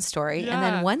fun story, and Yeah.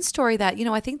 then one story that, you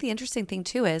know, I think the interesting thing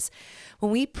too is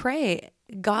when we pray,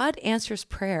 God answers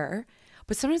prayer,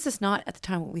 but sometimes it's not at the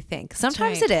time what we think.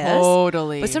 Sometimes right. it is.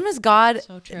 Totally. But sometimes God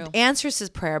So true. answers his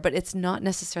prayer, but it's not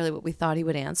necessarily what we thought he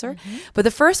would answer. But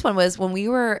the first one was when we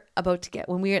were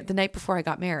the night before I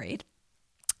got married.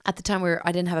 At the time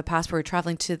I didn't have a passport, we were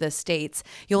traveling to the States.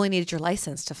 You only needed your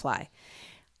license to fly.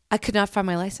 I could not find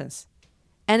my license.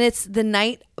 And it's the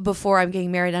night before I'm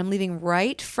getting married. I'm leaving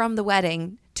right from the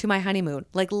wedding to my honeymoon,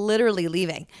 like literally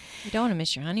leaving. You don't want to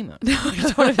miss your honeymoon. I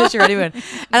don't want to miss your honeymoon.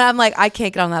 And I'm like, I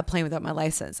can't get on that plane without my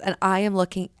license. And I am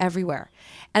looking everywhere.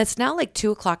 And it's now like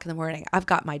 2:00 in the morning. I've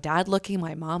got my dad looking,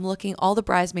 my mom looking, all the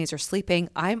bridesmaids are sleeping.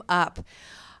 I'm up.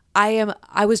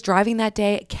 I was driving that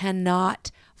day,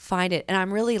 cannot find it. And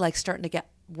I'm really like starting to get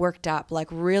worked up, like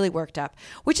really worked up,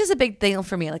 which is a big deal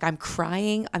for me. Like I'm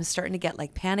crying. I'm starting to get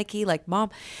like panicky, like Mom.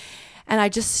 And I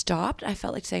just stopped. I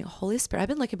felt like saying, Holy Spirit, I've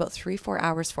been looking about 3-4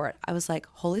 hours for it. I was like,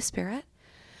 Holy Spirit,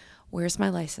 where's my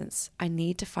license? I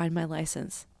need to find my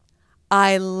license.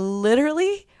 I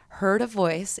literally heard a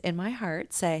voice in my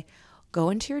heart say, go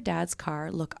into your dad's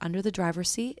car, look under the driver's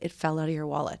seat. It fell out of your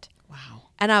wallet. Wow.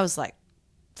 And I was like,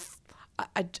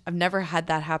 I've never had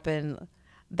that happen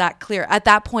that clear at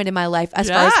that point in my life as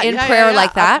far as in prayer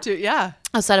like that,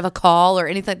 outside of a call or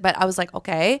anything. But I was like,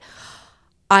 okay.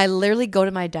 I literally go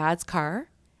to my dad's car.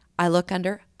 I look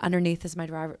underneath is my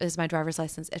driver's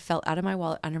license. It fell out of my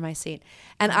wallet under my seat.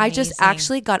 And I just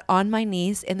actually got on my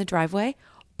knees in the driveway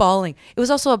bawling. It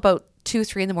was also about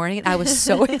 2-3 in the morning and I was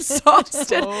so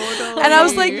exhausted. And I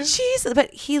was like, Jesus,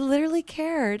 but he literally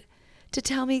cared to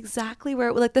tell me exactly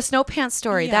where, like the snow pants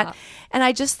story and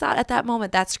I just thought at that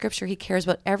moment, that scripture, he cares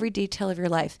about every detail of your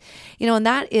life, and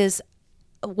that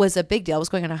was a big deal. I was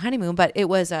going on a honeymoon, but it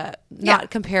was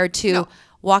not compared to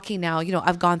walking now.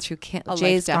 I've gone through,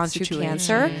 Jay's gone through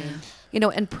cancer,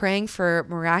 and praying for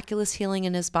miraculous healing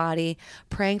in his body,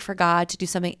 praying for God to do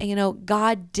something. And,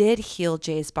 God did heal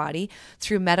Jay's body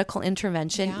through medical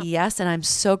intervention. Yeah. Yes. And I'm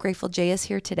so grateful Jay is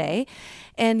here today.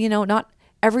 And, not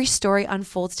every story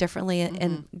unfolds differently,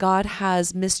 and God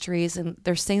has mysteries, and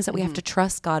there's things that we have to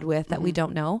trust God with that we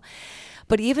don't know.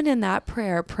 But even in that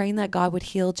prayer, praying that God would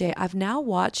heal Jay, I've now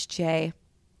watched Jay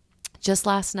just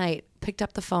last night, picked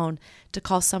up the phone to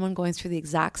call someone going through the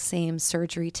exact same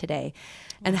surgery today.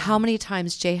 And how many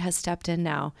times Jay has stepped in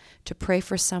now to pray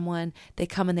for someone. They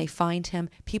come and they find him.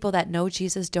 People that know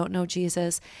Jesus, don't know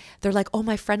Jesus. They're like, oh,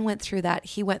 my friend went through that.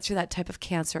 He went through that type of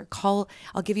cancer. Call,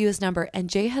 I'll give you his number. And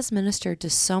Jay has ministered to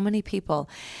so many people.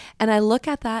 And I look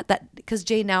at that because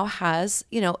Jay now has,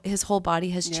 his whole body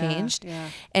has changed. Yeah.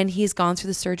 And he's gone through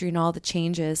the surgery and all the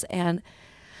changes. And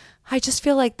I just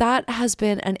feel like that has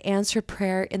been an answered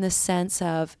prayer in the sense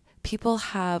of people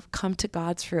have come to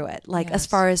God through it, as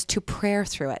far as to prayer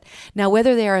through it. Now,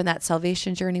 whether they are in that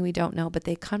salvation journey, we don't know, but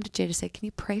they come to Jay to say, can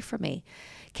you pray for me?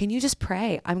 Can you just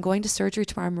pray? I'm going to surgery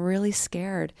tomorrow. I'm really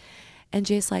scared. And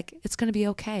Jay's like, it's going to be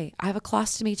okay. I have a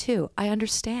colostomy too. I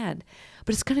understand,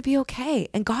 but it's going to be okay.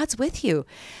 And God's with you.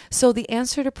 So the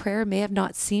answer to prayer may have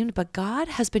not seemed, but God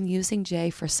has been using Jay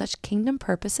for such kingdom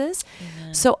purposes.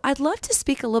 Amen. So I'd love to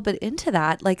speak a little bit into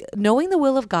that, like knowing the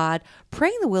will of God,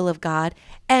 praying the will of God,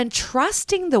 and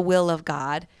trusting the will of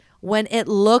God when it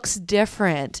looks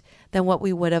different than what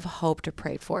we would have hoped or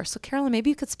prayed for. So Carolyn, maybe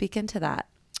you could speak into that.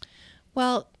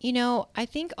 Well, I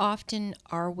think often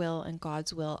our will and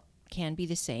God's will can be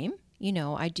the same.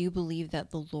 I do believe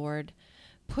that the Lord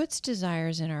puts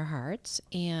desires in our hearts.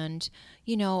 And,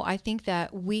 I think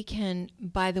that we can,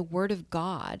 by the word of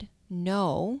God,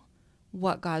 know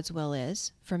what God's will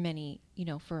is for many,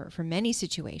 for many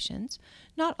situations.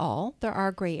 Not all. There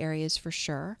are gray areas for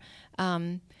sure.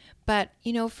 But,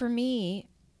 for me,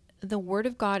 the word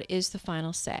of God is the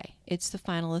final say. It's the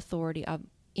final authority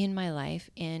in my life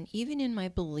and even in my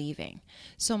believing.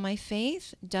 So my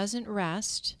faith doesn't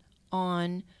rest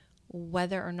on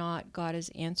whether or not God has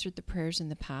answered the prayers in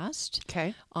the past,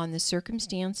 on the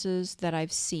circumstances that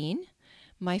I've seen.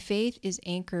 My faith is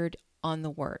anchored on the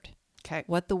Word,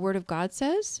 what the Word of God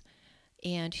says,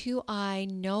 and who I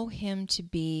know Him to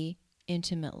be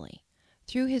intimately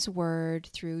through His Word,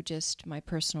 through just my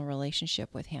personal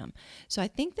relationship with Him. So I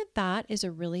think that is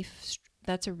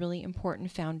that's a really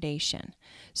important foundation.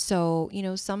 So,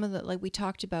 some of the, like we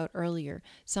talked about earlier,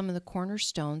 some of the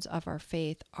cornerstones of our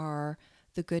faith are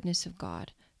the goodness of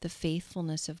God, the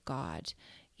faithfulness of God,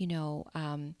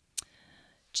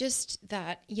 just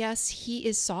that, yes, He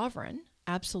is sovereign,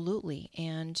 absolutely.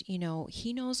 And,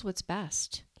 He knows what's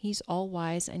best. He's all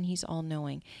wise and He's all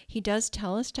knowing. He does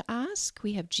tell us to ask.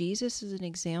 We have Jesus as an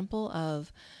example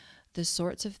of the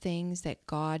sorts of things that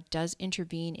God does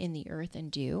intervene in the earth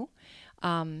and do.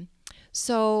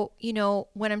 So,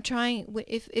 when I'm trying,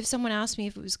 if someone asked me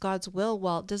if it was God's will,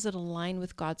 well, does it align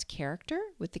with God's character,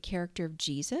 with the character of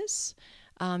Jesus?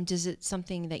 Does it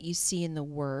something that you see in the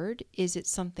Word? Is it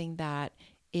something that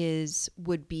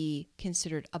would be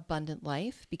considered abundant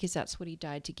life, because that's what He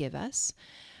died to give us?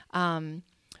 Are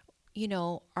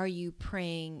you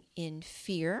praying in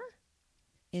fear?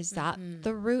 Is that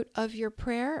the root of your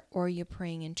prayer, or are you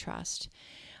praying in trust?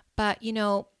 But,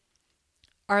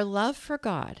 our love for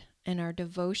God and our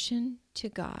devotion to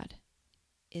God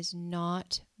is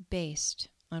not based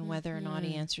on whether or not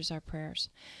He answers our prayers.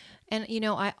 And,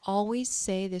 I always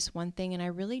say this one thing, and I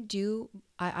really do,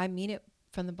 I mean it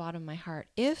from the bottom of my heart.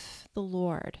 If the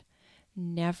Lord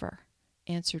never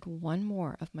answered one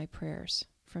more of my prayers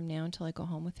from now until I go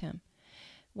home with Him,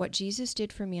 what Jesus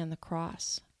did for me on the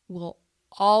cross will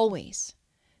always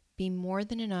be more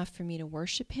than enough for me to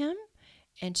worship Him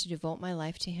and to devote my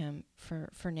life to Him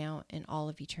for now and all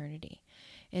of eternity.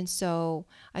 And so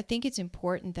I think it's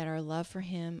important that our love for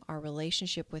Him, our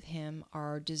relationship with Him,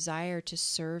 our desire to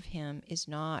serve Him is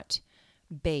not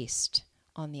based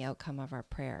on the outcome of our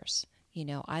prayers.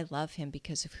 I love Him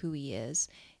because of who He is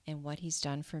and what He's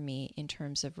done for me in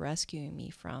terms of rescuing me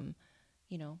from,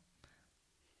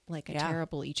 like a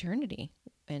terrible eternity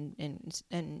and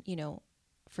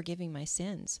forgiving my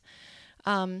sins.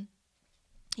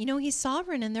 He's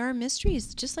sovereign, and there are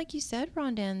mysteries, just like you said,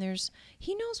 Rhonda, and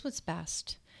He knows what's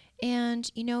best. And,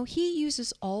 He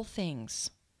uses all things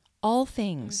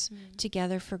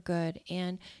together for good.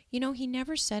 And, He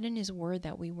never said in His word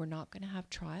that we were not going to have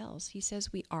trials. He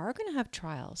says we are going to have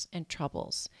trials and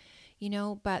troubles,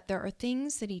 but there are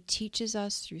things that He teaches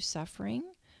us through suffering,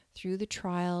 through the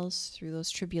trials, through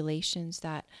those tribulations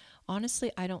that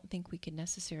honestly, I don't think we could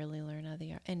necessarily learn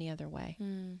any other way.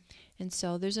 And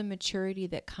so there's a maturity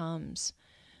that comes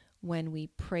when we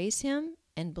praise Him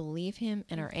and believe Him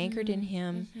and are anchored in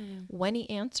Him when He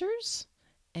answers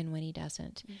and when He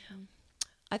doesn't.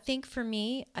 I think for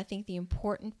me, the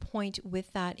important point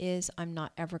with that is I'm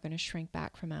not ever going to shrink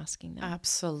back from asking them.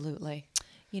 Absolutely.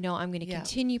 I'm going to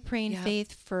continue praying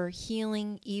faith for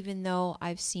healing, even though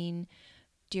I've seen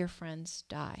dear friends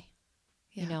die.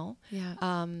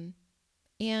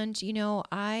 And,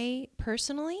 I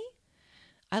personally,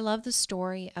 I love the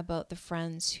story about the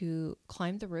friends who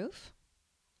climbed the roof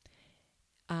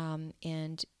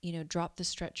and, dropped the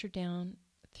stretcher down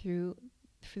through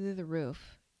the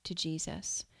roof to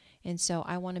Jesus. And so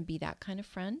I want to be that kind of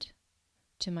friend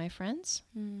to my friends.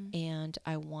 And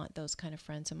I want those kind of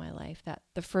friends in my life, that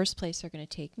the first place they're going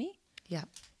to take me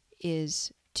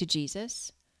is to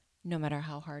Jesus, no matter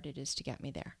how hard it is to get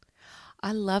me there.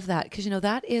 I love that, because,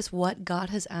 that is what God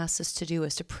has asked us to do,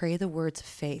 is to pray the words of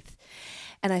faith.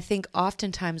 And I think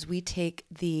oftentimes we take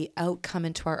the outcome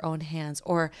into our own hands,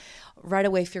 or right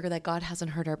away figure that God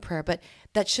hasn't heard our prayer, but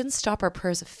that shouldn't stop our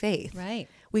prayers of faith. Right.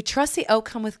 We trust the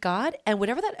outcome with God, and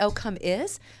whatever that outcome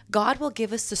is, God will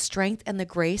give us the strength and the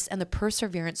grace and the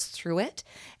perseverance through it,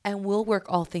 and we'll work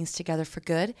all things together for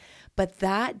good. But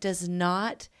that does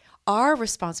not... Our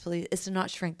responsibility is to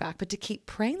not shrink back, but to keep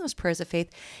praying those prayers of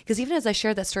faith. Because even as I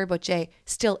shared that story about Jay,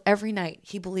 still every night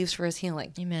he believes for his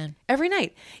healing. Amen. Every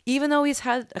night. Even though he's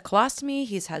had a colostomy,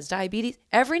 he's has diabetes,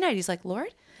 every night he's like,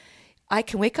 Lord, I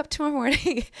can wake up tomorrow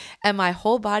morning and my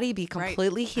whole body be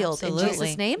completely healed in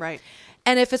Jesus' name. Right.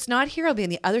 And if it's not here, I'll be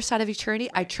on the other side of eternity.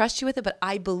 I trust you with it, but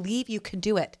I believe you can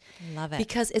do it. Love it.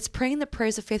 Because it's praying the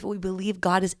prayers of faith, what we believe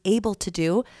God is able to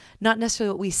do, not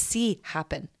necessarily what we see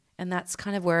happen. And that's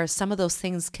kind of where some of those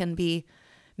things can be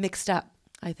mixed up,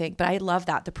 I think. But I love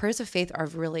that. The prayers of faith are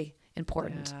really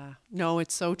important. Yeah. No,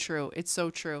 it's so true. It's so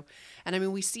true. And I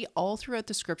mean, we see all throughout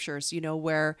the scriptures,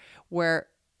 where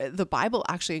the Bible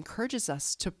actually encourages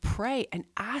us to pray and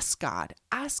ask God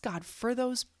for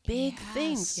those big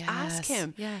things. Yes, ask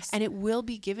Him, yes. and it will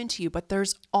be given to you. But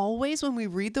there's always, when we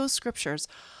read those scriptures,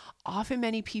 often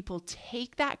many people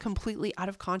take that completely out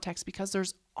of context, because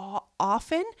there's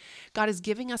often God is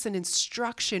giving us an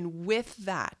instruction with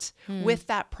that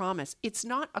promise. It's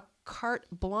not a carte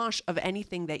blanche of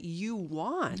anything that you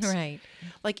want. Right.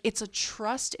 Like, it's a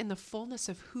trust in the fullness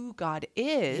of who God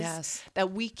is,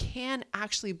 that we can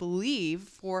actually believe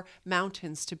for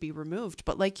mountains to be removed.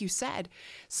 But like you said,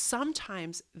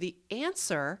 sometimes the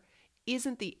answer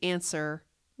isn't the answer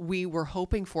we were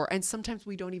hoping for. And sometimes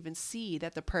we don't even see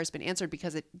that the prayer's been answered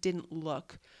because it didn't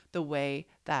look the way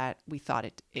that we thought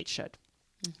it should.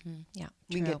 Yeah.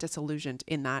 We can get disillusioned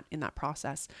in that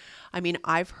process. I mean,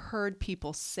 I've heard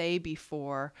people say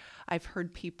before, I've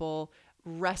heard people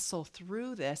wrestle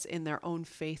through this in their own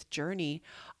faith journey,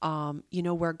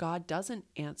 where God doesn't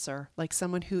answer, like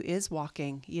someone who is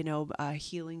walking, a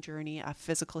healing journey, a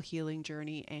physical healing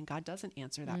journey, and God doesn't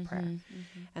answer that prayer.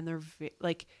 And they're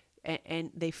and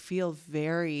they feel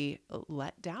very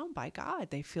let down by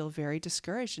God. They feel very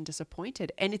discouraged and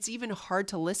disappointed. And it's even hard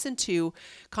to listen to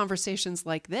conversations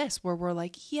like this where we're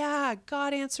like, yeah,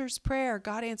 God answers prayer.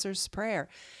 God answers prayer.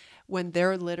 When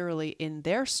they're literally in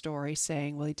their story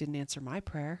saying, well, he didn't answer my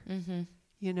prayer.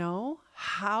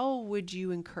 How would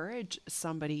you encourage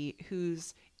somebody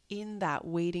who's in that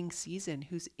waiting season,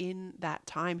 who's in that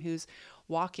time, who's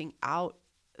walking out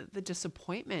the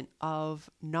disappointment of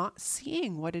not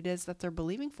seeing what it is that they're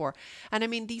believing for? And I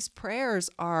mean, these prayers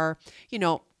are,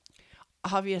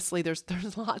 obviously there's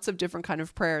lots of different kind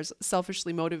of prayers,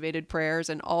 selfishly motivated prayers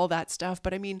and all that stuff.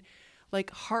 But I mean, like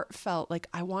heartfelt, like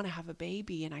I want to have a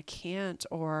baby and I can't,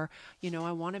 or,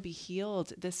 I want to be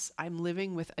healed. I'm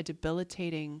living with a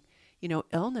debilitating,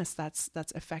 illness that's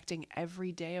affecting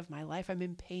every day of my life. I'm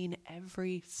in pain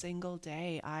every single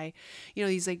day.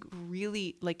 These like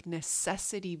really like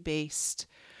necessity based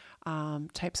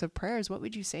types of prayers. What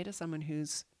would you say to someone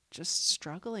who's just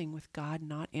struggling with God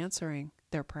not answering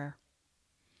their prayer?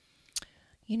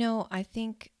 I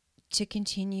think to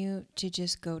continue to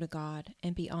just go to God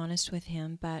and be honest with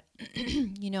him. But,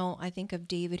 I think of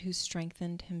David who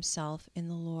strengthened himself in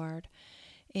the Lord.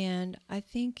 And I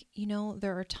think,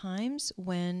 there are times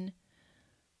when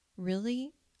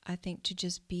really, I think to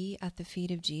just be at the feet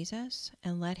of Jesus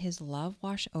and let his love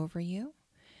wash over you.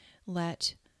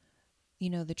 Let,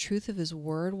 the truth of his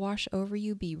word wash over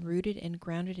you, be rooted and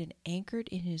grounded and anchored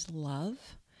in his love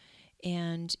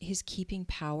and his keeping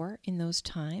power in those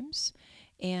times.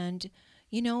 And,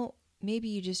 maybe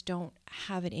you just don't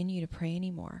have it in you to pray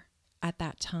anymore at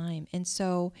that time. And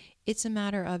so it's a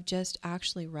matter of just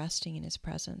actually resting in his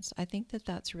presence. I think that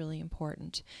that's really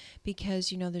important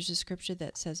because, there's a scripture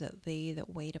that says that they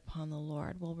that wait upon the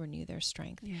Lord will renew their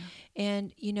strength. Yeah.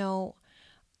 And,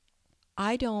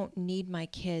 I don't need my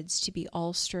kids to be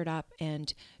all stirred up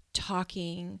and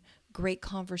talking great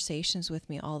conversations with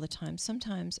me all the time.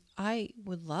 Sometimes I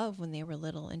would love when they were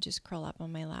little and just curl up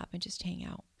on my lap and just hang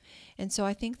out. And so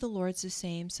I think the Lord's the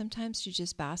same. Sometimes to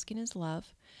just bask in his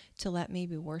love, to let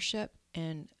maybe worship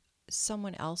and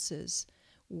someone else's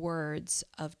words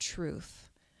of truth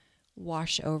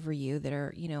wash over you that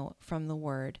are, from the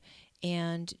word.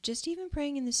 And just even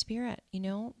praying in the Spirit,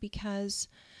 because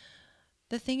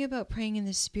the thing about praying in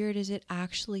the Spirit is it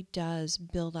actually does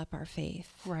build up our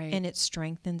faith. Right. And it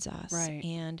strengthens us. Right.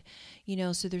 And,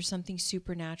 so there's something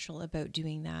supernatural about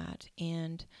doing that.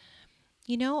 And,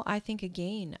 I think,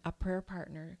 again, a prayer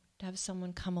partner, to have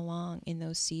someone come along in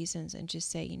those seasons and just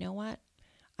say, you know what,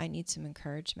 I need some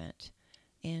encouragement,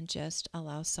 and just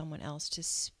allow someone else to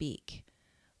speak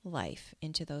life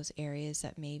into those areas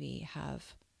that maybe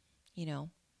have,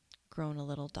 grown a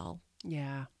little dull.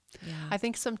 Yeah. Yeah. I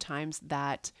think sometimes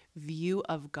that view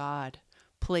of God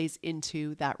plays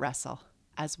into that wrestle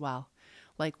as well.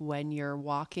 Like when you're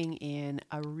walking in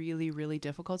a really, really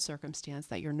difficult circumstance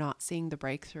that you're not seeing the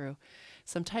breakthrough,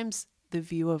 sometimes the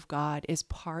view of God is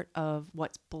part of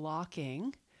what's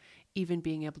blocking even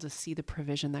being able to see the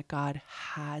provision that God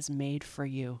has made for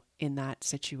you in that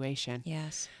situation.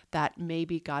 Yes. That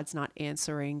maybe God's not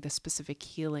answering the specific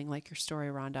healing, like your story,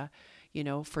 Rhonda,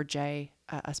 for Jay,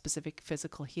 a specific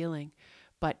physical healing,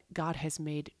 but God has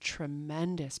made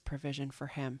tremendous provision for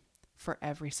him for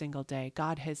every single day.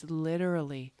 God has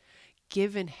literally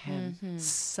given him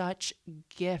such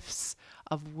gifts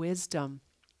of wisdom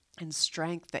and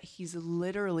strength that he's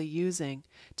literally using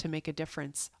to make a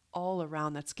difference all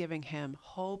around, that's giving him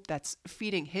hope, that's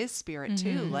feeding his spirit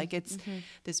too. Like it's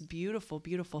this beautiful,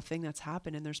 beautiful thing that's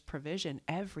happened, and there's provision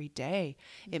every day.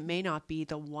 It may not be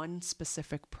the one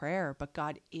specific prayer, but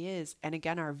God is. And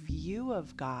again, our view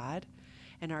of God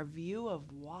and our view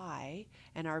of why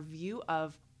and our view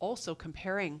of also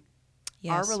comparing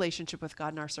our relationship with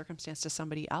God and our circumstance to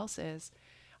somebody else's,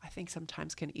 I think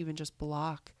sometimes can even just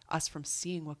block us from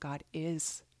seeing what God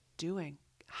is doing,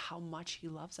 how much he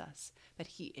loves us, that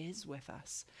he is with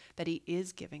us, that he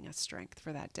is giving us strength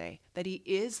for that day, that he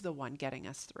is the one getting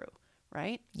us through,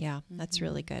 right? Yeah, that's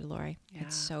really good, Lori. Yeah.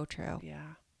 It's so true.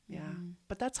 Yeah.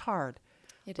 But that's hard.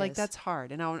 That's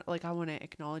hard. And I want to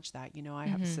acknowledge that, I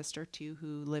have a sister too,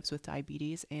 who lives with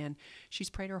diabetes, and she's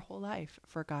prayed her whole life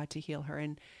for God to heal her.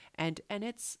 And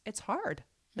it's hard.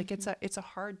 Like it's a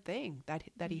hard thing that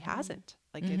he hasn't,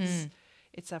 like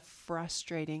it's a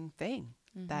frustrating thing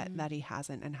that he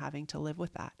hasn't, and having to live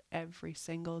with that every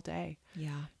single day.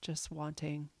 Yeah. Just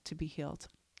wanting to be healed.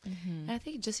 And I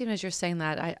think just even as you're saying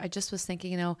that, I just was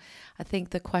thinking, I think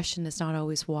the question is not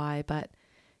always why, but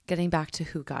getting back to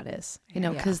who God is,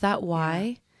 because that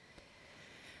why,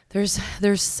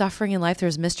 there's suffering in life,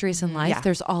 there's mysteries in life, Yeah.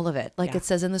 there's all of it. Like it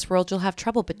says, in this world you'll have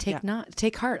trouble, but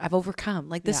take heart, I've overcome.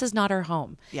 Like this is not our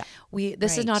home. Yeah.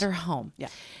 This is Right. not our home. Yeah.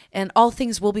 And all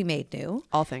things will be made new.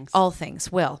 All things. All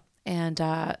things will. And,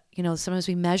 sometimes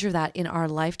we measure that in our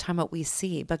lifetime, what we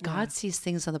see, but God sees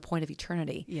things on the point of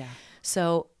eternity. Yeah.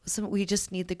 So we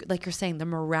just need like you're saying, the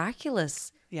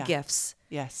miraculous Yeah. gifts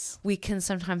Yes. we can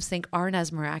sometimes think aren't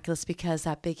as miraculous because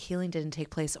that big healing didn't take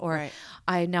place, or Right.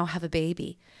 I now have a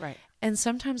baby. Right. And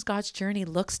sometimes God's journey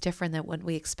looks different than what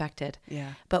we expected.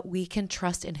 Yeah. But we can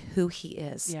trust in who he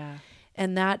is. Yeah.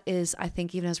 And that is, I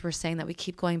think, even as we're saying that, we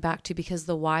keep going back to, because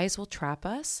the whys will trap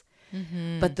us,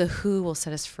 but the who will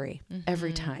set us free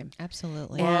every time.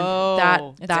 Absolutely. And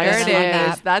Whoa. that There is it on is.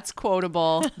 that. That's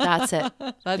quotable. That's it.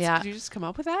 Did you just come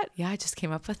up with that? Yeah, I just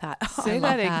came up with that. Say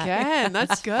that again.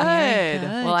 That's good.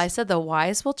 Well, I said the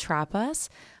whys will trap us,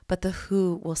 but the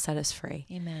who will set us free.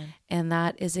 Amen. And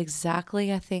that is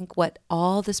exactly, I think, what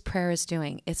all this prayer is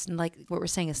doing. It's like what we're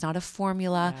saying. It's not a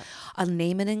formula, a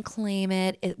name it and claim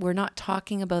it. We're not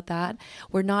talking about that.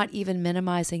 We're not even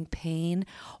minimizing pain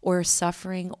or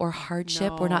suffering or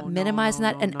hardship. We're not minimizing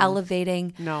that and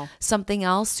elevating something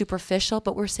else superficial,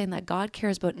 but we're saying that God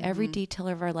cares about every detail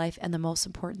of our life. And the most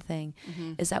important thing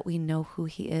is that we know who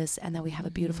he is and that we have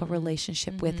a beautiful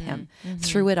relationship with him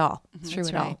through it all, through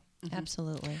it all.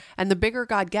 Absolutely. And the bigger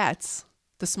God gets,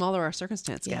 the smaller our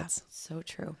circumstance gets. So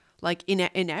true. Like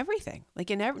in everything, like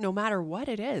no matter what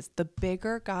it is, the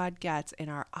bigger God gets in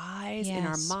our eyes, in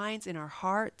our Yes. minds, in our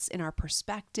hearts, in our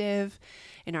perspective,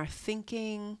 in our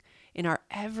thinking, in our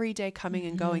everyday coming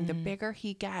and going, the bigger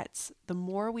he gets, the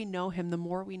more we know him, the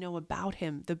more we know about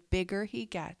him, the bigger he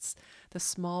gets, the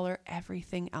smaller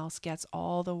everything else gets,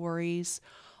 all the worries,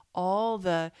 all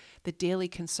the daily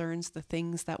concerns, the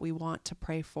things that we want to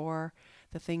pray for,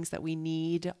 the things that we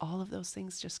need, all of those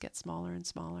things just get smaller and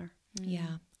smaller.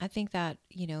 Yeah. I think that,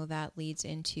 that leads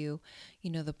into,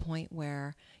 the point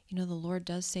where, the Lord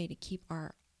does say to keep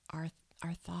our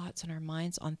thoughts and our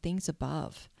minds on things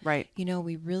above. Right.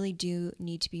 We really do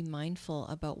need to be mindful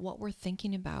about what we're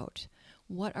thinking about.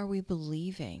 What are we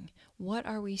believing? What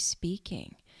are we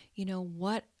speaking?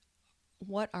 What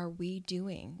are we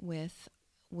doing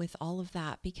with all of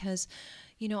that? Because,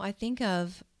 I think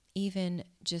of even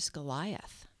just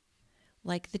Goliath.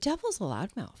 Like, the devil's a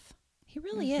loudmouth. He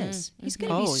really is. He's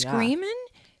going to be screaming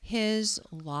his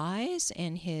lies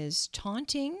and his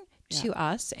taunting to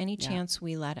us any chance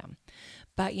we let him.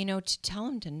 But, to tell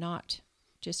him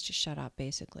to shut up,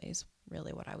 basically, is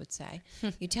really what I would say.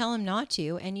 You tell him not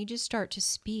to, and you just start to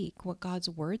speak what God's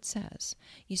word says.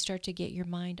 You start to get your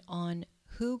mind on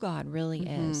who God really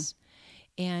is.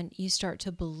 And you start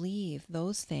to believe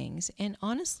those things. And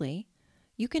honestly,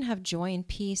 you can have joy and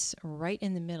peace right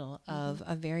in the middle of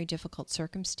a very difficult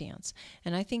circumstance.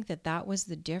 And I think that was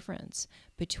the difference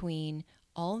between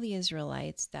all the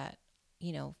Israelites that,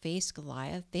 faced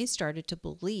Goliath. They started to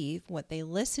believe what they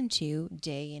listened to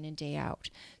day in and day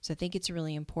out. So I think it's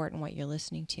really important what you're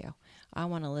listening to. I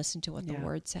want to listen to what the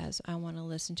word says. I want to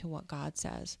listen to what God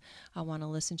says. I want to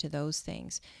listen to those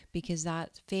things, because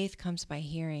that faith comes by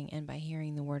hearing, and by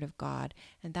hearing the word of God.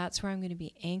 And that's where I'm going to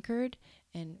be anchored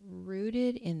and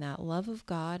rooted in that love of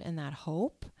God and that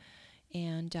hope.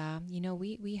 And,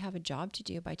 we have a job to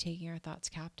do by taking our thoughts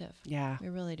captive. Yeah. We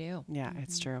really do. Yeah,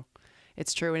 it's true.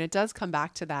 It's true. And it does come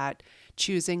back to that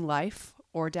choosing life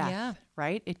or death,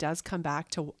 right? It does come back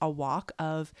to a walk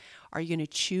of, are you going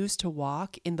to choose to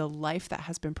walk in the life that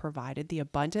has been provided, the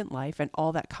abundant life and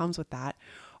all that comes with that?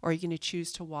 Or are you going to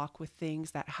choose to walk with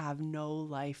things that have no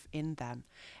life in them?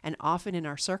 And often in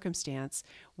our circumstance,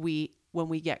 when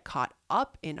we get caught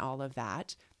up in all of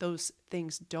that, those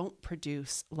things don't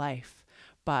produce life.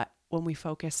 But when we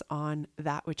focus on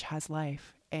that which has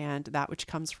life and that which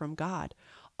comes from God,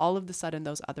 all of a sudden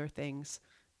those other things,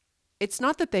 it's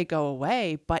not that they go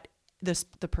away, but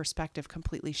the perspective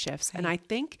completely shifts. Right. And I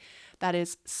think that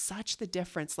is such the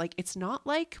difference. Like, it's not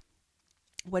like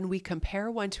when we compare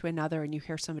one to another and you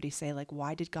hear somebody say, like,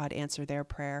 why did God answer their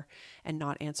prayer and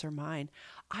not answer mine?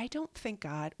 I don't think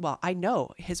I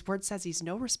know his word says he's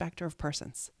no respecter of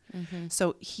persons. Mm-hmm.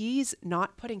 So he's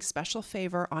not putting special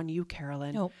favor on you,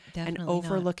 Carolyn, and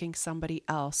overlooking somebody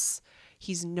else.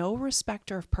 He's no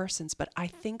respecter of persons. But I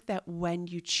think that when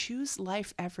you choose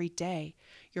life every day,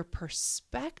 your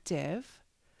perspective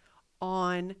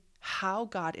on how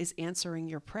God is answering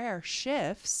your prayer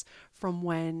shifts from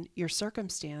when your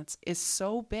circumstance is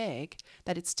so big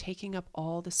that it's taking up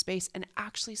all the space and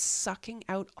actually sucking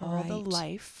out all the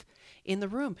life in the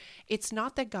room. It's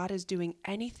not that God is doing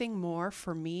anything more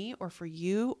for me or for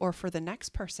you or for the next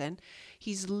person.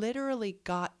 He's literally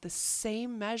got the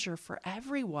same measure for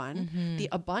everyone. The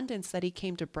abundance that he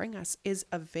came to bring us is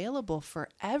available for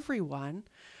everyone.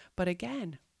 But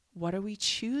again, what are we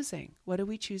choosing? What are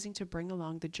we choosing to bring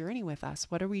along the journey with us?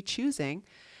 What are we choosing?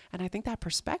 And I think that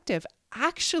perspective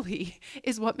actually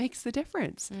is what makes the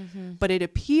difference. But it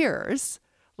appears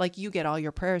like you get all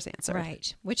your prayers answered.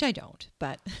 Right. Which I don't,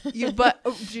 but do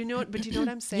you know what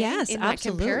I'm saying? Yes, in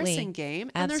absolutely. that comparison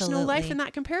game. And there's no life in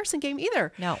that comparison game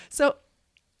either. No. So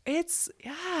it's,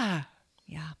 yeah.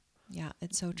 Yeah,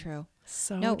 it's so true.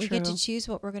 So no, true. we get to choose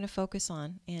what we're going to focus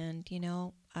on. And, you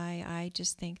know, I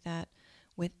just think that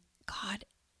with God,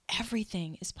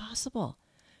 everything is possible.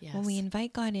 Yes. When we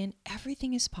invite God in,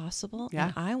 everything is possible. Yeah.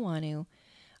 And I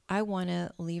want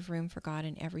to leave room for God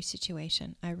in every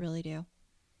situation. I really do.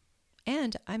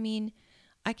 And I mean,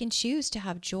 I can choose to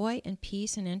have joy and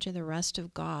peace and enter the rest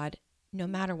of God no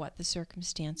matter what the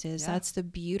circumstance is. Yeah. That's the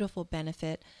beautiful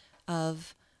benefit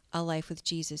of a life with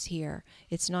Jesus here.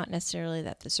 It's not necessarily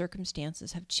that the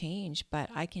circumstances have changed, but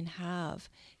I can have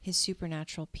his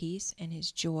supernatural peace and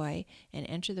his joy and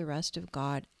enter the rest of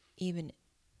God even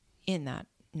in that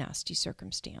nasty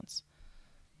circumstance,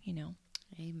 you know.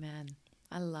 Amen.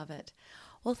 I love it.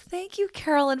 Well, thank you,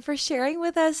 Carolyn, for sharing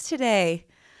with us today.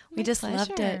 We just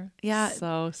loved it. pleasure. Yeah.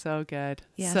 So good.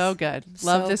 Yes. So good.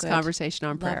 Love So this good. conversation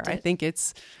on prayer. Loved I it. think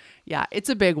it's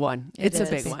a big one. It It's a is.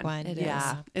 big Big one. one. It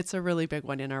Yeah. is. It's a really big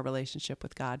one in our relationship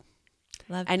with God.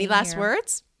 Love Any being last here.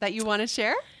 words that you want to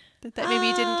share that maybe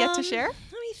you didn't get to share?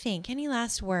 Let me think. Any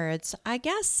last words? I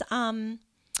guess,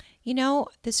 you know,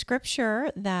 the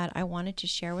scripture that I wanted to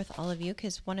share with all of you,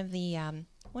 because one of the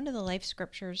life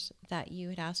scriptures that you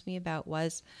had asked me about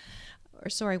was,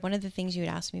 one of the things you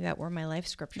had asked me about were my life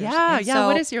scriptures. Yeah, And yeah. so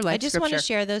What is your life I just want to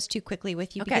scripture? share those two quickly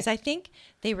with you Okay. because I think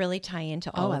they really tie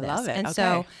into all Oh, of this. I love it. And Okay.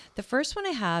 so the first one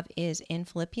I have is in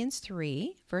Philippians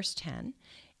 3, verse 10.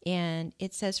 And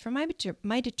it says, "For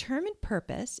my determined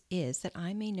purpose is that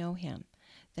I may know him,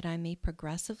 that I may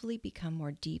progressively become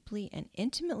more deeply and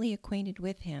intimately acquainted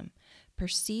with him,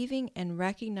 perceiving and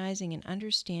recognizing and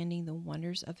understanding the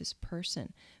wonders of his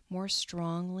person more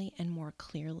strongly and more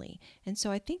clearly." And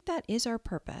so I think that is our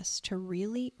purpose, to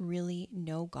really, really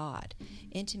know God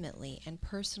intimately and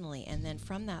personally. And then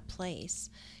from that place,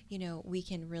 you know, we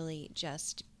can really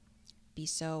just be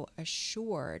so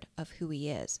assured of who he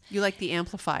is. You like the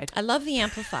Amplified. I love the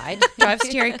Amplified. Drives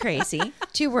Terry crazy.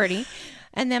 Too wordy.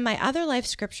 And then my other life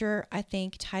scripture, I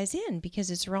think, ties in because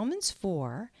it's Romans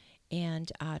 4 and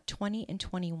 20 and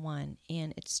 21.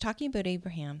 And it's talking about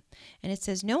Abraham. And it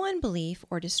says, "No unbelief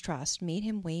or distrust made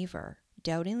him waver,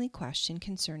 doubtingly question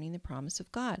concerning the promise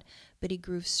of God. But he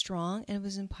grew strong and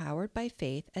was empowered by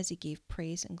faith as he gave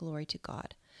praise and glory to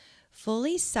God.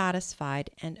 Fully satisfied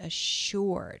and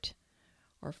assured,"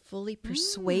 or fully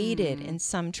persuaded in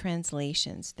some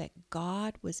translations, "that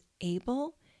God was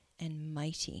able and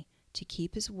mighty to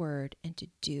keep his word and to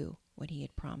do what he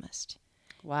had promised."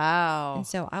 Wow. And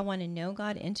so I want to know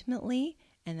God intimately,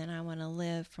 and then I want to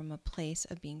live from a place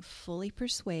of being fully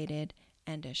persuaded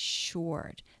and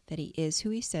assured that he is who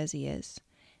he says he is,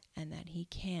 and that he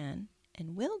can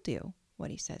and will do what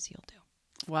he says he'll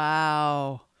do.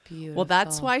 Wow. Beautiful. Well,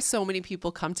 that's why so many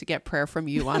people come to get prayer from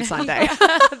you on Sunday.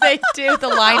 they do the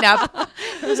lineup.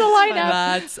 There's a lineup.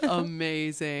 That's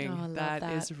amazing. Oh, I love that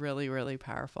that. is really, really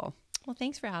powerful. Well,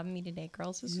 thanks for having me today,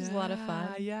 girls. This was a lot of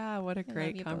fun. Yeah, what a love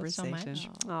great you both so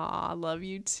conversation. much. Aw, love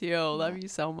you too. Love you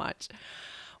so much.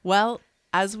 Well,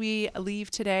 as we leave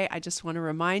today, I just want to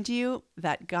remind you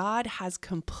that God has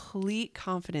complete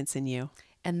confidence in you.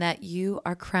 And that you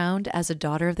are crowned as a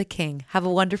daughter of the King. Have a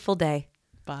wonderful day.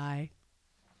 Bye.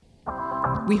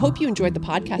 We hope you enjoyed the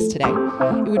podcast today.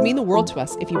 It would mean the world to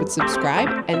us if you would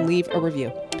subscribe and leave a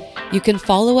review. You can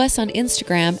follow us on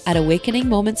Instagram at Awakening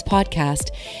Moments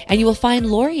Podcast, and you will find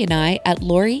Lori and I at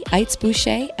Lori Eitz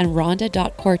Boucher and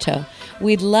Rhonda.Corto.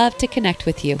 We'd love to connect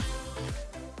with you.